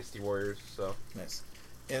Emblem Dynasty Warriors, so. Nice.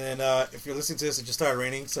 And then if you're listening to this, it just started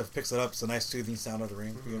raining, so if it picks it up, it's a nice soothing sound of the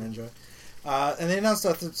rain for you to enjoy. And they announced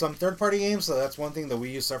some third-party games, so that's one thing that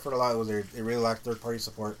Wii U suffered a lot, was they really lacked third-party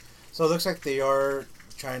support. So it looks like they are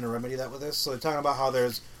trying to remedy that with this. So they're talking about how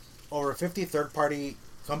there's over 50 third-party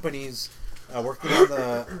companies working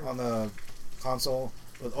on the console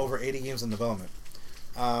with over 80 games in development.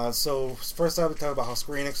 So first up, we talk about how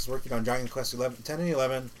Square Enix is working on Dragon Quest 10 and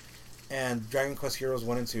 11 and Dragon Quest Heroes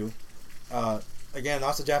 1 and 2. Again,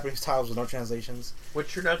 lots of Japanese titles with no translations.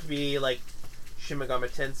 Which turned out to be like Shin Megami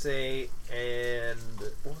Tensei and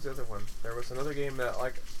what was the other one? There was another game that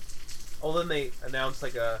then they announced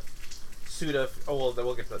like a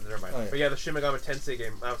we'll get to that. Never mind. Oh, yeah. But yeah, the Shin Megami Tensei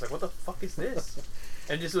game. I was like, what the fuck is this?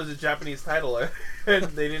 And just was a Japanese title, and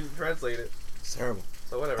they didn't translate it. It's terrible.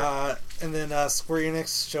 So whatever. And then Square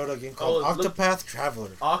Enix showed a game called Octopath Traveler.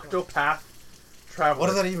 Octopath Traveler. What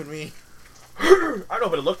does that even mean? I don't know,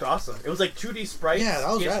 but it looked awesome. It was like 2D sprites. Yeah, that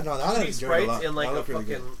was rad. No, that 2D sprites in like a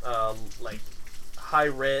really fucking like high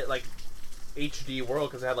red like HD world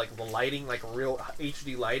because it had like the lighting, like real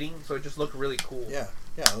HD lighting, so it just looked really cool. Yeah.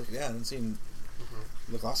 I didn't see it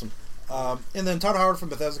look awesome. And then Todd Howard from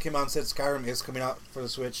Bethesda came out and said Skyrim is coming out for the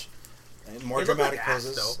Switch. And more dramatic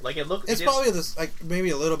poses. Though. Like it looked. It's probably this like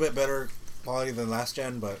maybe a little bit better quality than last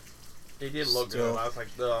gen, but it didn't look good. I was like,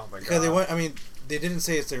 oh my god. Because they went. I mean, they didn't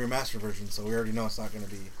say it's a remastered version, so we already know it's not going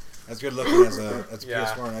to be as good looking as a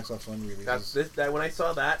PS4 and Xbox One release. That when I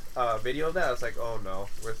saw that video of that, I was like, oh no,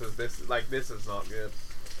 this is not good.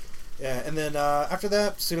 Yeah, and then after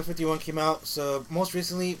that, Suda 51 came out. So most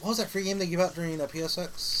recently, what was that free game they gave out during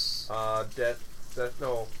PSX?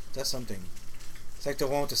 Death something. It's like the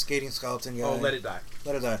one with the skating skeleton guy. Oh, Let It Die.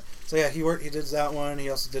 Let It Die. So yeah, he did that one. He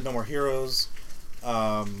also did No More Heroes.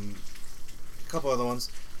 A couple other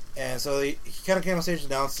ones. And so he kind of came on stage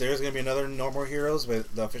and announced there's going to be another No More Heroes,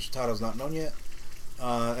 but the official title is not known yet.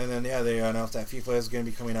 And then they announced that FIFA is going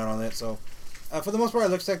to be coming out on it. So for the most part, it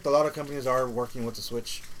looks like a lot of companies are working with the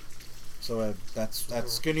Switch. So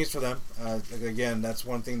that's good news for them. Again, that's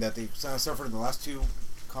one thing that they suffered in the last two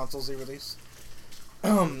consoles they released.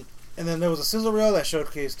 And then there was a sizzle reel that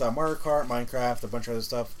showcased Mario Kart, Minecraft, a bunch of other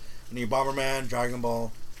stuff. A new Bomberman, Dragon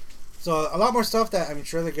Ball. So a lot more stuff that I'm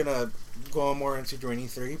sure they're going to go more into during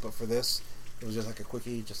E3. But for this, it was just like a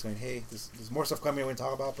quickie, just saying, hey, there's more stuff coming we can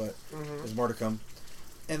talk about, but there's more to come.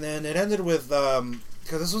 And then it ended with,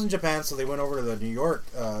 because this was in Japan, so they went over to the New York,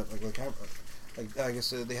 I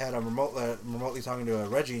guess they had a remotely talking to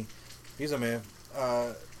Reggie Fils-Aimé.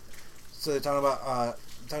 So they're talking about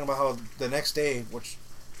how the next day, which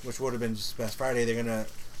would have been just past Friday, they're gonna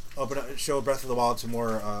show Breath of the Wild to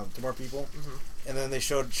more people. And then they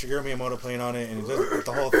showed Shigeru Miyamoto playing on it, and he does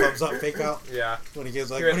the whole thumbs up fake out. Yeah. When he gives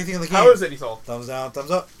like, what do you think of the game? How is it? He's all thumbs down, thumbs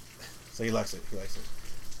up. So he likes it.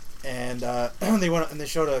 And they went and they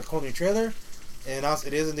showed a cool new trailer, and announced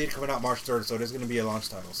it is indeed coming out March 3rd. So it is going to be a launch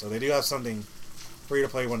title. So they do have something for you to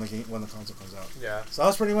play when the console comes out. Yeah. So that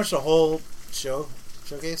was pretty much the whole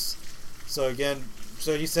showcase. So again,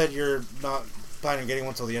 you said you're not planning on getting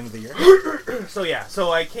one till the end of the year.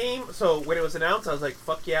 So when it was announced, I was like,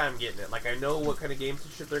 fuck yeah, I'm getting it. Like, I know what kind of games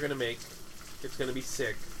and shit they're gonna make. It's gonna be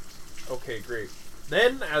sick. Okay, great.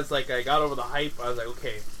 Then as like I got over the hype, I was like,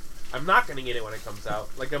 okay, I'm not gonna get it when it comes out.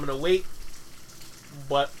 Like, I'm gonna wait,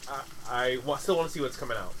 but I still want to see what's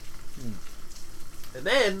coming out. And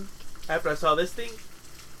then after I saw this thing,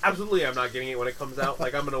 absolutely I'm not getting it when it comes out.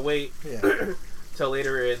 Like, I'm gonna wait till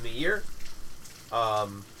later in the year.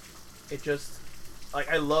 It just, like,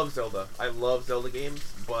 I love Zelda. I love Zelda games,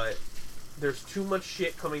 but there's too much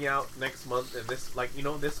shit coming out next month and this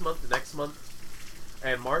month, next month,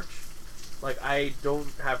 and March. Like, I don't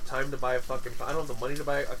have time to buy I don't have the money to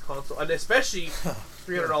buy a console, and especially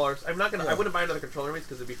 $300. I'm not gonna. I wouldn't buy another controller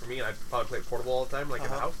because it'd be for me, and I'd probably play it portable all the time, like in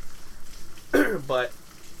the house. But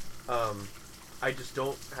I just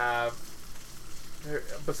don't have.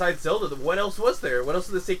 Besides Zelda, what else was there? What else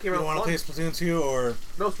did they say came out? You want to play Splatoon 2 or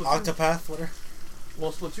Octopath, whatever?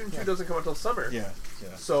 Well, Splatoon 2 doesn't come until summer. Yeah.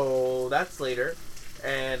 So that's later.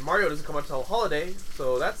 And Mario doesn't come until holiday,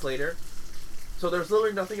 so that's later. So there's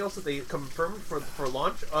literally nothing else that they confirmed for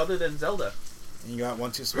launch other than Zelda. And you got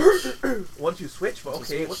 1-2 Switch. 1-2 Switch, but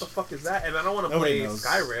okay, what the fuck is that? And I don't want to play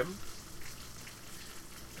Skyrim.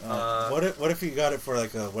 What if you got it for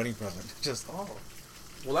like a wedding present?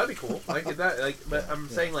 Well, that'd be cool. Like, is that like? But I'm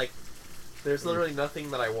saying like, there's literally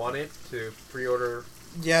nothing that I wanted to pre-order.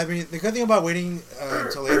 Yeah, I mean, the good thing about waiting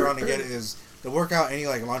until later on to get it is to work out any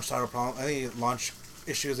like launch title problem, any launch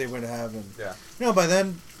issues they would have, and by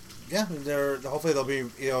then, hopefully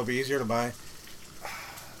it'll be easier to buy.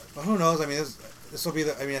 But who knows? I mean, this will be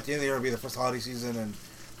at the end of the year, it'll be the first holiday season, and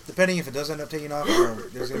depending if it does end up taking off,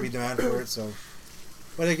 there's going to be demand for it. So.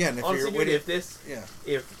 But again, if honestly, you're waiting, if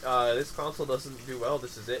this console doesn't do well,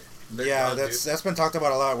 this is it. That's been talked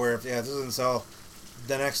about a lot. Where if this doesn't sell,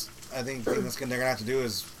 the next thing they're gonna have to do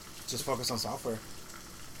is just focus on software.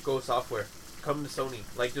 Go software. Come to Sony.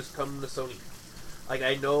 Like, just come to Sony. Like,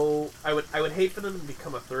 I know I would hate for them to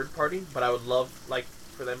become a third party, but I would love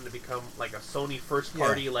for them to become like a Sony first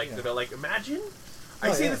party. They're like, imagine.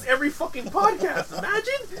 I say this every fucking podcast.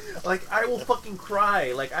 Imagine, like, I will fucking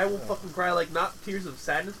cry. Like, I will fucking cry. Like, not tears of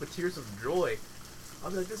sadness, but tears of joy. I'll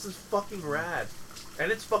be like, this is fucking rad,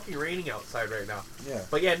 and it's fucking raining outside right now. Yeah.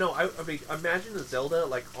 But yeah, no. I mean, imagine the Zelda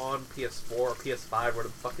like on PS4 or PS5, or the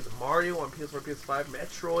fucking Mario on PS4, PS5,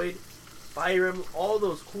 Metroid, Fire Emblem, all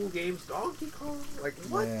those cool games, Donkey Kong. Like,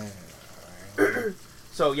 what? Yeah.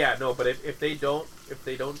 So yeah, no. But if they don't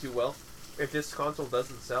do well, if this console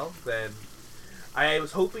doesn't sell, then. I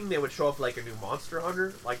was hoping they would show off like a new Monster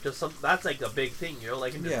Hunter, like just some. That's like a big thing,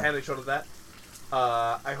 like in Japan they showed off that.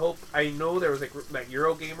 I know there was like that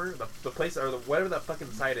Eurogamer, the place or whatever that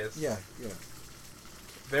fucking site is. Yeah.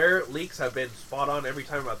 Their leaks have been spot on every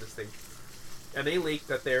time about this thing, and they leaked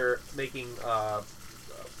that they're making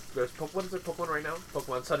what is it? Pokemon right now?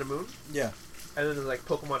 Pokemon Sun and Moon. Yeah. And then there's like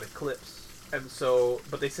Pokemon Eclipse, and so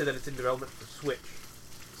but they say that it's in development for Switch.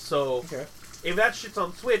 So if that shit's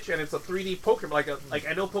on Switch and it's a 3D Pokemon, like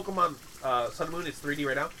I know Pokemon Sun and Moon is 3D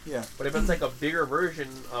right now. Yeah. But if it's like a bigger version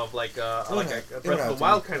of like a Breath of the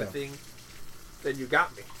Wild kind of thing, then you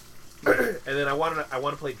got me. And then I want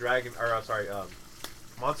to play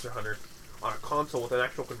Monster Hunter on a console with an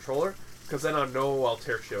actual controller, because then I know I'll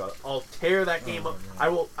tear shit up. I'll tear that game up.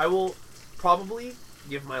 Man. I will probably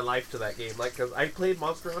give my life to that game, like, because I played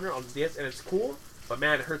Monster Hunter on DS and it's cool, but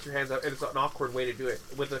man, it hurts your hands out. It's an awkward way to do it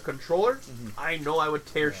with a controller. I know I would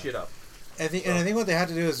tear shit up. I think what they had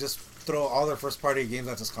to do is just throw all their first party games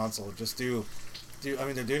at this console. Just do. I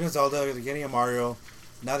mean, they're doing a Zelda, they're getting a Mario.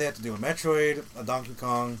 Now they have to do a Metroid, a Donkey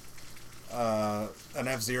Kong, an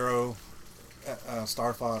F-Zero,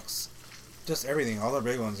 Star Fox, just everything, all the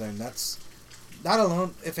big ones. I mean, that's not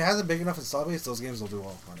alone. If it has a big enough install base, those games will do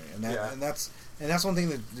well on it. And that's one thing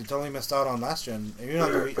that they totally missed out on last gen. Even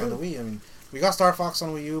on the Wii. I mean, we got Star Fox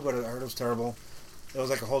on Wii U, but I heard it was terrible. It was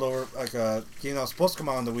like a holdover, like a game that was supposed to come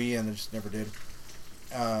out on the Wii, and it just never did.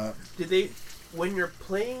 Did they? When you're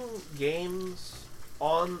playing games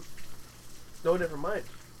on? No, never mind.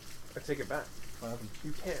 I take it back. What happened?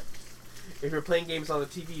 You can't. If you're playing games on the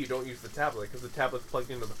TV, you don't use the tablet because the tablet's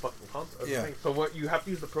plugged into the fucking console. Yeah. So what you have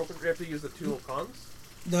to use the Pro? You have to use the two little cons.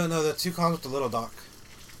 No, the two cons with the little dock.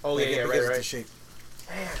 Oh like, right. It's the shape.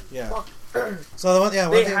 Man, yeah. Fuck. So the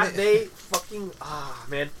one, they fucking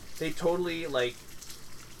man, they totally like.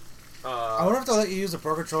 I wonder if they'll let you use the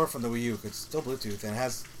Pro Controller from the Wii U. 'Cause it's still Bluetooth and it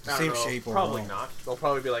has the same shape. Probably not. They'll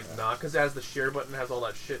probably be like, nah, because it has the share button, has all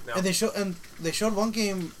that shit now. And they showed one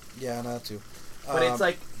game. Yeah, not too. But it's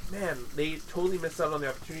like, man, they totally missed out on the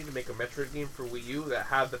opportunity to make a Metroid game for Wii U that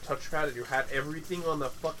had the touchpad and you had everything on the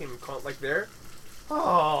fucking like there.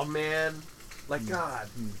 Oh man, like God,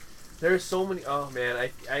 there's so many. Oh man,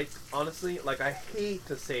 I honestly, like, I hate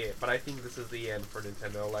to say it, but I think this is the end for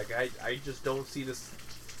Nintendo. Like I just don't see this.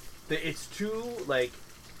 It's too like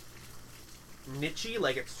nichey,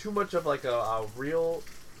 like it's too much of like a real.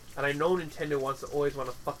 And I know Nintendo always want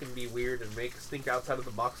to fucking be weird and think outside of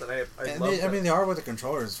the box, and I love that. I mean, they are with the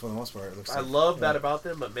controllers for the most part. It looks I love that about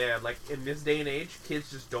them, but man, like in this day and age,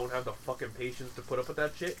 kids just don't have the fucking patience to put up with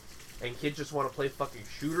that shit, and kids just want to play fucking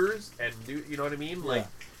shooters and do, you know what I mean? Like,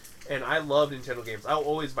 and I love Nintendo games. I'll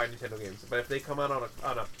always buy Nintendo games, but if they come out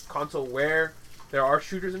on a console where there are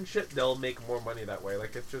shooters and shit, they'll make more money that way.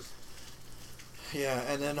 Like, it's just. Yeah,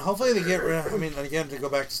 and then hopefully they get rid of, I mean, again, to go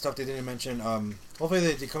back to stuff they didn't mention, hopefully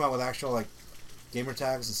they come out with actual, like, gamer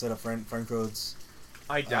tags instead of friend codes.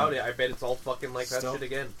 I doubt it. I bet it's all fucking like still? that shit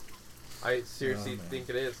again. I seriously think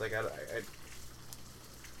it is. Like,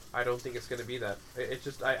 I don't think it's going to be that. It's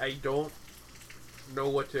just, I don't know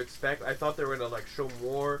what to expect. I thought they were going to, like, show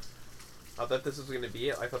more. I thought this was going to be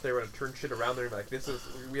it. I thought they were going to turn shit around there and be like,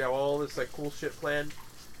 we have all this, like, cool shit planned.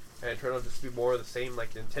 And it turned out just to be more of the same,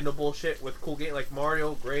 like, Nintendo bullshit with cool game, like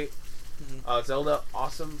Mario, great, Zelda,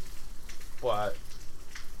 awesome, but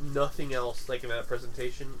nothing else, like, in that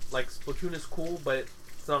presentation. Like, Splatoon is cool, but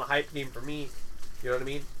it's not a hype game for me, you know what I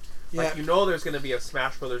mean? Yeah. Like, you know there's going to be a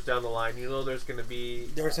Smash Brothers down the line, you know there's going to be...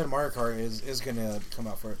 They already said Mario Kart is going to come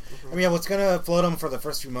out for it. I mean, what's going to float them for the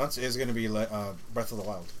first few months is going to be Breath of the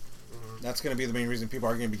Wild. That's going to be the main reason people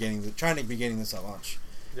are going to be trying to be getting this at launch.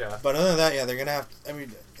 Yeah. But other than that, yeah, they're gonna have. I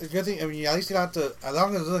mean, the good thing. I mean, at least you don't have to. As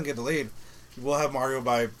long as it doesn't get delayed, we'll have Mario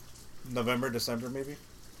by November, December, maybe.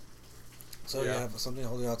 So you have something to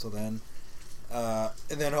hold you out till then, and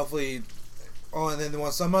then hopefully. Oh, and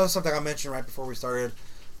then some other stuff that I mentioned right before we started.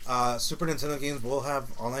 Super Nintendo games will have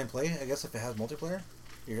online play. I guess if it has multiplayer.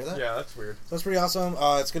 You hear that? Yeah, that's weird. So that's pretty awesome.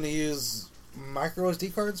 It's gonna use micro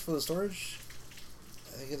SD cards for the storage.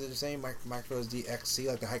 I think they're the same micro SD XC,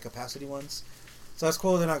 like the high capacity ones. So that's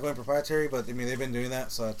cool. They're not going proprietary, but I mean they've been doing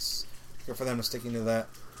that, so it's good for them to sticking to that.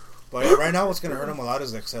 But yeah, right now, what's going to hurt them a lot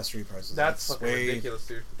is the accessory prices. That's fucking ridiculous,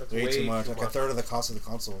 dude. That's way too much. Like a third of the cost of the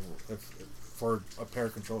console for a pair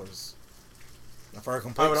of controllers. For a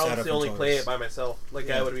complete set of controllers. I would honestly only play it by myself.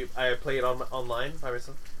 Like I play it online by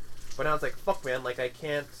myself. But now it's like, fuck, man. Like I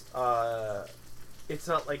can't. It's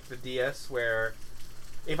not like the DS where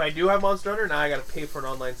if I do have Monster Hunter, now I got to pay for an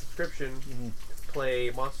online subscription. To play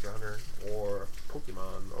Monster Hunter or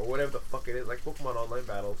Pokemon or whatever the fuck it is, like Pokemon Online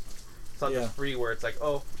Battles. It's not just free where it's like,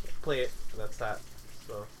 oh, play it and that's that.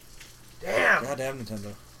 So, damn. Goddamn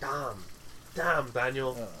Nintendo. Damn,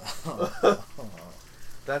 Daniel.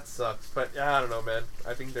 That sucks, but I don't know, man.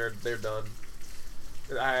 I think they're done.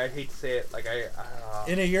 I hate to say it, like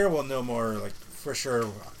in a year we'll know more, like for sure,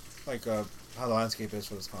 like how the landscape is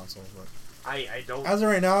for this console. But I don't. As of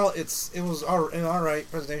right now, it was an alright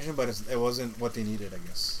presentation, but it wasn't what they needed, I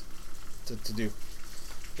guess, to do.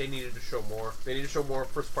 They needed to show more. They need to show more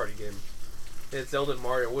first party games. It's Zelda and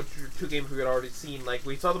Mario, which are two games we had already seen. Like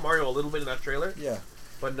we saw the Mario a little bit in that trailer. Yeah.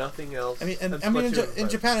 But nothing else. I mean, in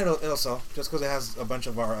Japan it'll sell just because it has a bunch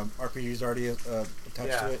of our RPGs already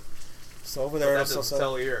attached to it. So over there, that doesn't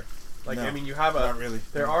sell here. Like no, I mean, you have not really.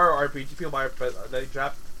 There are RPG people buy, but the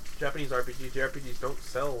Japanese JRPGs don't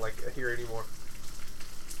sell like here anymore.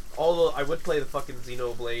 Although I would play the fucking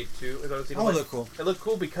Xenoblade 2. Is that Xenoblade? Oh, it looked cool. It looked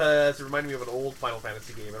cool because it reminded me of an old Final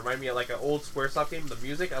Fantasy game. It reminded me of like an old Squaresoft game. The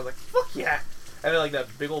music, I was like, fuck yeah! And then like that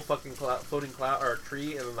big old fucking floating cloud or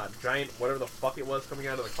tree, and then that giant whatever the fuck it was coming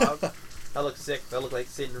out of the clouds. That looked sick. That looked like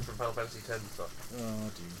Sin from Final Fantasy X and stuff.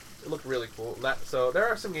 Oh, dude. It looked really cool. So there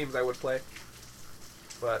are some games I would play,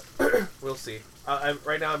 but we'll see.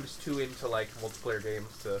 Right now I'm just too into like multiplayer games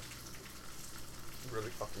to really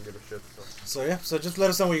fucking give a shit. So yeah, so just let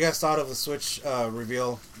us know what you guys thought of the Switch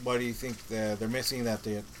reveal. What do you think they're missing that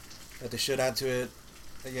they should add to it?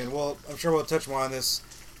 Again, I'm sure we'll touch more on this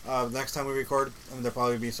next time we record. I mean, there'll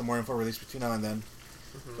probably be some more info released between now and then.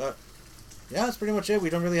 Mm-hmm. But yeah, that's pretty much it.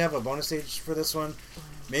 We don't really have a bonus stage for this one.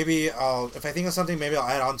 Maybe if I think of something, maybe I'll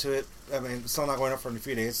add on to it. I mean, it's still not going up for a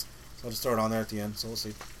few days, so I'll just throw it on there at the end. So we'll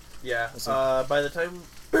see. Yeah. We'll see. By the time,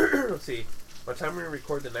 let's see. By the time we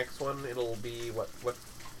record the next one, it'll be what?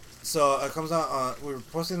 So it comes out. We're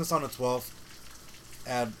posting this on the 12th.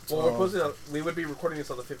 We would be recording this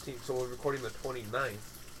on the 15th, so we're recording the 29th.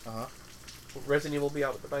 Uh-huh. Will Resident Evil be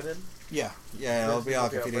out by then? Yeah, it'll be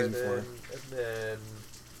out like a few days before. And then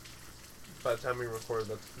by the time we record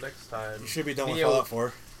the next time, you should be done with Fallout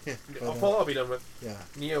 4. Fallout will be done with. Yeah.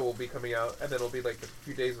 Neo will be coming out, and then it'll be like a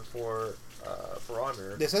few days before For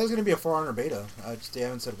Honor. They said there's going to be a For Honor beta. They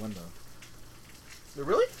haven't said when though.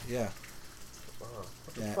 Really? Yeah. Wow.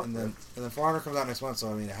 Yeah, and then For Honor comes out next month, so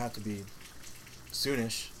I mean it had to be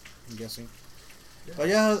soonish. I'm guessing. Yeah. But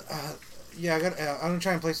yeah, I'm gonna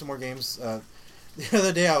try and play some more games. The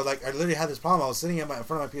other day I literally had this problem. I was sitting in front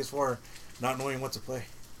of my PS4, not knowing what to play.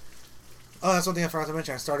 Oh, that's one thing I forgot to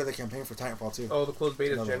mention. I started the campaign for Titanfall 2. Oh, the closed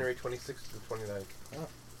beta is January 26th to 29th. Oh.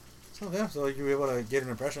 So you'll be able to get an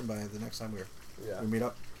impression by the next time we meet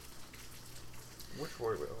up. Which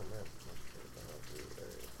word? Oh man.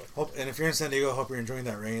 And if you're in San Diego, hope you're enjoying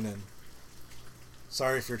that rain. And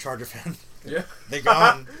sorry if you're a Charger fan. Yeah, they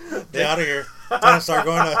gone. They out of here. Time to start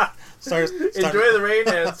going to start. Enjoy the rain,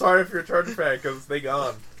 and sorry if you're a Charger fan because they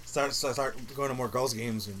gone. Start going to more girls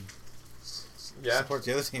games and support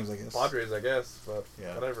the other teams, I guess. Padres, I guess, but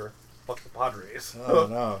whatever. Fuck the Padres.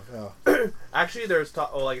 Oh no. Actually, there's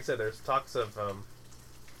like I said, there's talks of.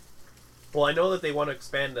 Well, I know that they want to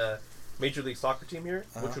expand the Major League Soccer team here,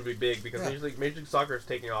 which would be big because Major League Soccer is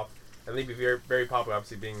taking off, and they'd be very, very popular.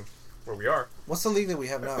 Obviously, being where we are. What's the league that we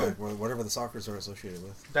have now? Whatever the Soccers are associated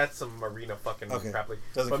with. That's some arena fucking crap league.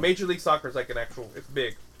 But Major League Soccer is like an actual. It's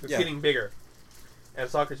big. It's getting bigger, and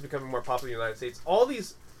soccer is becoming more popular in the United States. All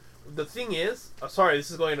these. The thing is, sorry,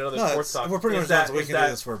 this is going into another sports talk. We're pretty much done, so we can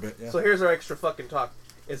do this for a bit. Yeah. So here's our extra fucking talk.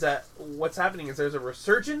 Is that what's happening is there's a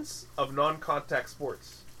resurgence of non-contact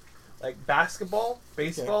sports. Like basketball,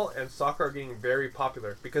 baseball, and soccer are getting very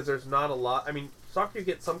popular because there's not a lot. I mean, soccer you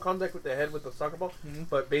get some contact with the head with the soccer ball,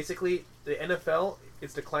 but basically the NFL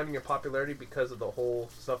is declining in popularity because of the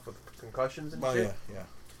whole stuff with concussions and shit. Yeah.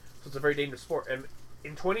 So it's a very dangerous sport. And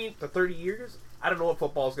in 20 to 30 years, I don't know what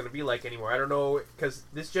football is going to be like anymore. I don't know, because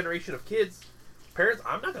this generation of kids, parents,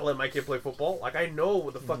 I'm not going to let my kid play football. Like, I know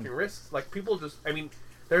the fucking risks. Like, people just, I mean,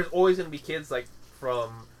 there's always going to be kids, like,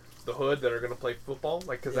 from the hood that are going to play football.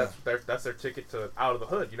 Like, because that's their ticket to out of the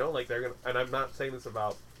hood, you know? Like, they're going to, and I'm not saying this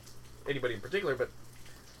about anybody in particular, but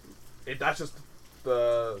that's just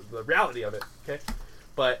the reality of it, okay?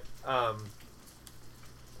 But,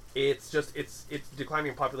 it's declining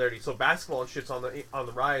in popularity. So basketball and shit's on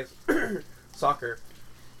the rise, soccer,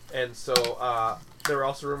 and so there were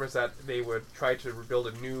also rumors that they would try to build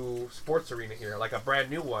a new sports arena here, like a brand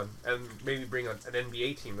new one, and maybe bring an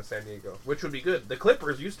NBA team to San Diego, which would be good. The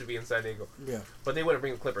Clippers used to be in San Diego, but they wouldn't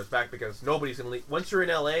bring the Clippers back because nobody's gonna leave. Once you're in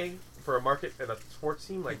LA for a market and a sports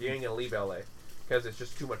team, like you ain't gonna leave LA because it's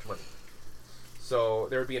just too much money. So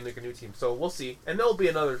there would be a new team. So we'll see, and there'll be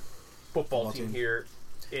another football team here.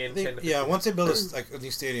 Once they build a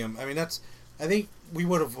new stadium, I mean I think we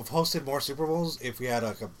would have hosted more Super Bowls if we had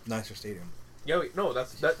a nicer stadium. Yeah, no,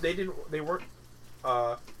 they weren't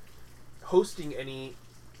hosting any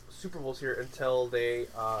Super Bowls here until they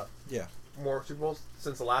more Super Bowls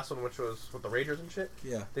since the last one, which was with the Raiders and shit.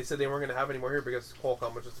 Yeah. They said they weren't going to have any more here because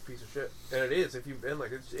Qualcomm was just a piece of shit. And it is. If you've been,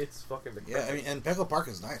 like, it's fucking... Yeah, I mean, and Petco Park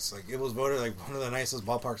is nice. Like, it was voted, like, one of the nicest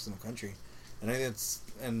ballparks in the country. And I think it's...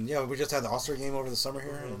 And, yeah, we just had the All-Star game over the summer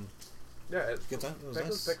here. Mm-hmm. And yeah, it's good time. It was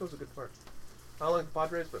nice. Petco's a good park. I don't like the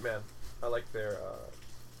Padres, but, man, I like their...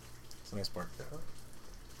 It's a nice park. Uh-huh.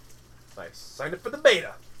 Nice. Signed up for the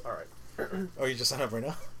beta. All right. Oh, you just signed up right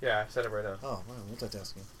now? Yeah, I signed up right now. Oh, wow,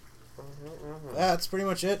 multitasking. That's pretty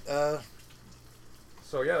much it.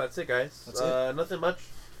 So yeah, that's it, guys. That's it. Nothing much.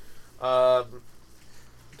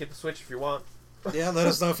 Get the Switch if you want. Yeah, let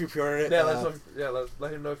us know if you pre-ordered it. Yeah,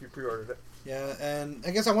 let him know if you pre-ordered it. Yeah, and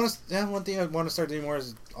I guess I want to. Yeah, one thing I want to start doing more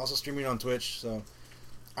is also streaming on Twitch. So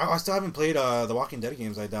I still haven't played the Walking Dead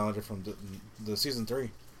games I downloaded from the season 3.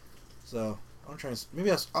 So I'm trying to.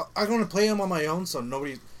 Maybe I'm going to play them on my own, so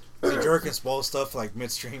nobody. The jerk and spoil stuff like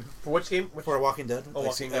midstream. For which game? For Walking Dead. Oh, like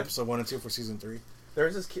Walking Dead. Episode 1 and 2 for season 3.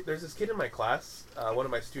 There's this kid in my class. One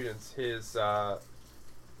of my students. I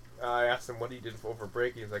asked him what he did over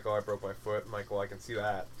break. He's like, "Oh, I broke my foot." I'm like, "Well, I can see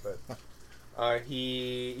that." But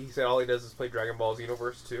he said all he does is play Dragon Ball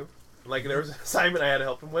Xenoverse 2. And, like, there was an assignment I had to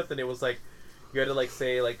help him with, and it was like, you had to like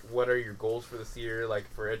say like, what are your goals for this year, like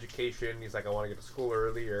for education. He's like, I want to get to school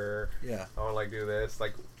earlier. Yeah. I want to like do this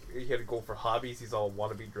like. He had to go for hobbies. He's all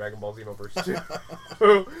want to be Dragon Ball Xenoverse 2.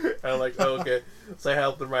 And I'm like, oh, okay. So I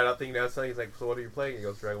helped him write out thing now. So he's like, so what are you playing? He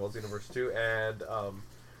goes, Dragon Ball Xenoverse 2 and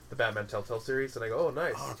the Batman Telltale series. And I go, oh,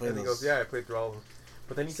 nice. And he goes, yeah, I played through all of them.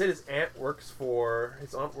 But then he said his aunt works for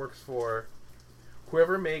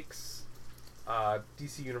whoever makes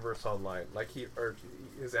DC Universe Online. Like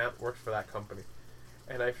his aunt works for that company.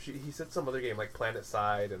 And he said some other game like Planet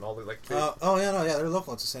Side and all the like. They're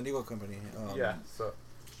local. It's a San Diego company. Yeah, so.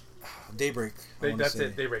 Daybreak. That's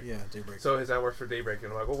it, Daybreak. Yeah, Daybreak. So his aunt works for Daybreak,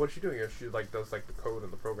 and I'm like, well, what's she doing? She like does like the code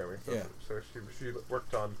and the programming stuff. Yeah. So she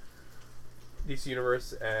worked on DC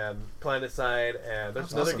Universe and Planet Side, and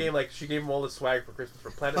there's another game like she gave him all the swag for Christmas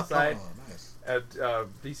for Planet Side. Oh, nice. And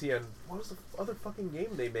DC and what was the other fucking game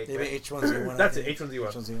they make? They made H1Z1. That's it,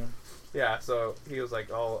 H1Z1. H1Z1. Yeah. So he was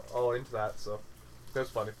like all into that. So that was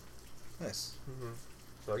funny. Nice. Mm-hmm.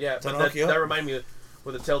 So yeah, but that reminded me.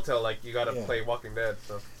 With a Telltale, like, you gotta play Walking Dead,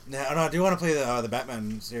 so... No, I do want to play the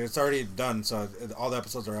Batman series. It's already done, so all the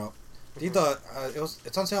episodes are out. Mm-hmm.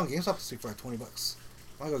 It's on sale on GameStop this week for like $20.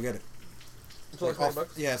 I'll go get it. It's like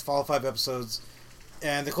 $20? Yeah, it's all 5 episodes.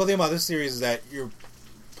 And the cool thing about this series is that you're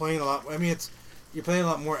playing a lot... I mean, you're playing a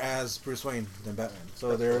lot more as Bruce Wayne than Batman. So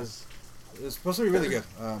it's supposed to be really good.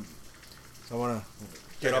 So I want to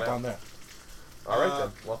get up on that. Alright, then.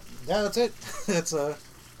 Well... Yeah, that's it.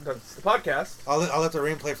 That's the podcast. I'll let the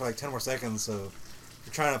rain play for like 10 more seconds, so if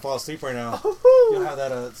you're trying to fall asleep right now, you'll have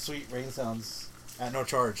that sweet rain sounds at no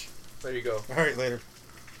charge. There you go. Alright, later.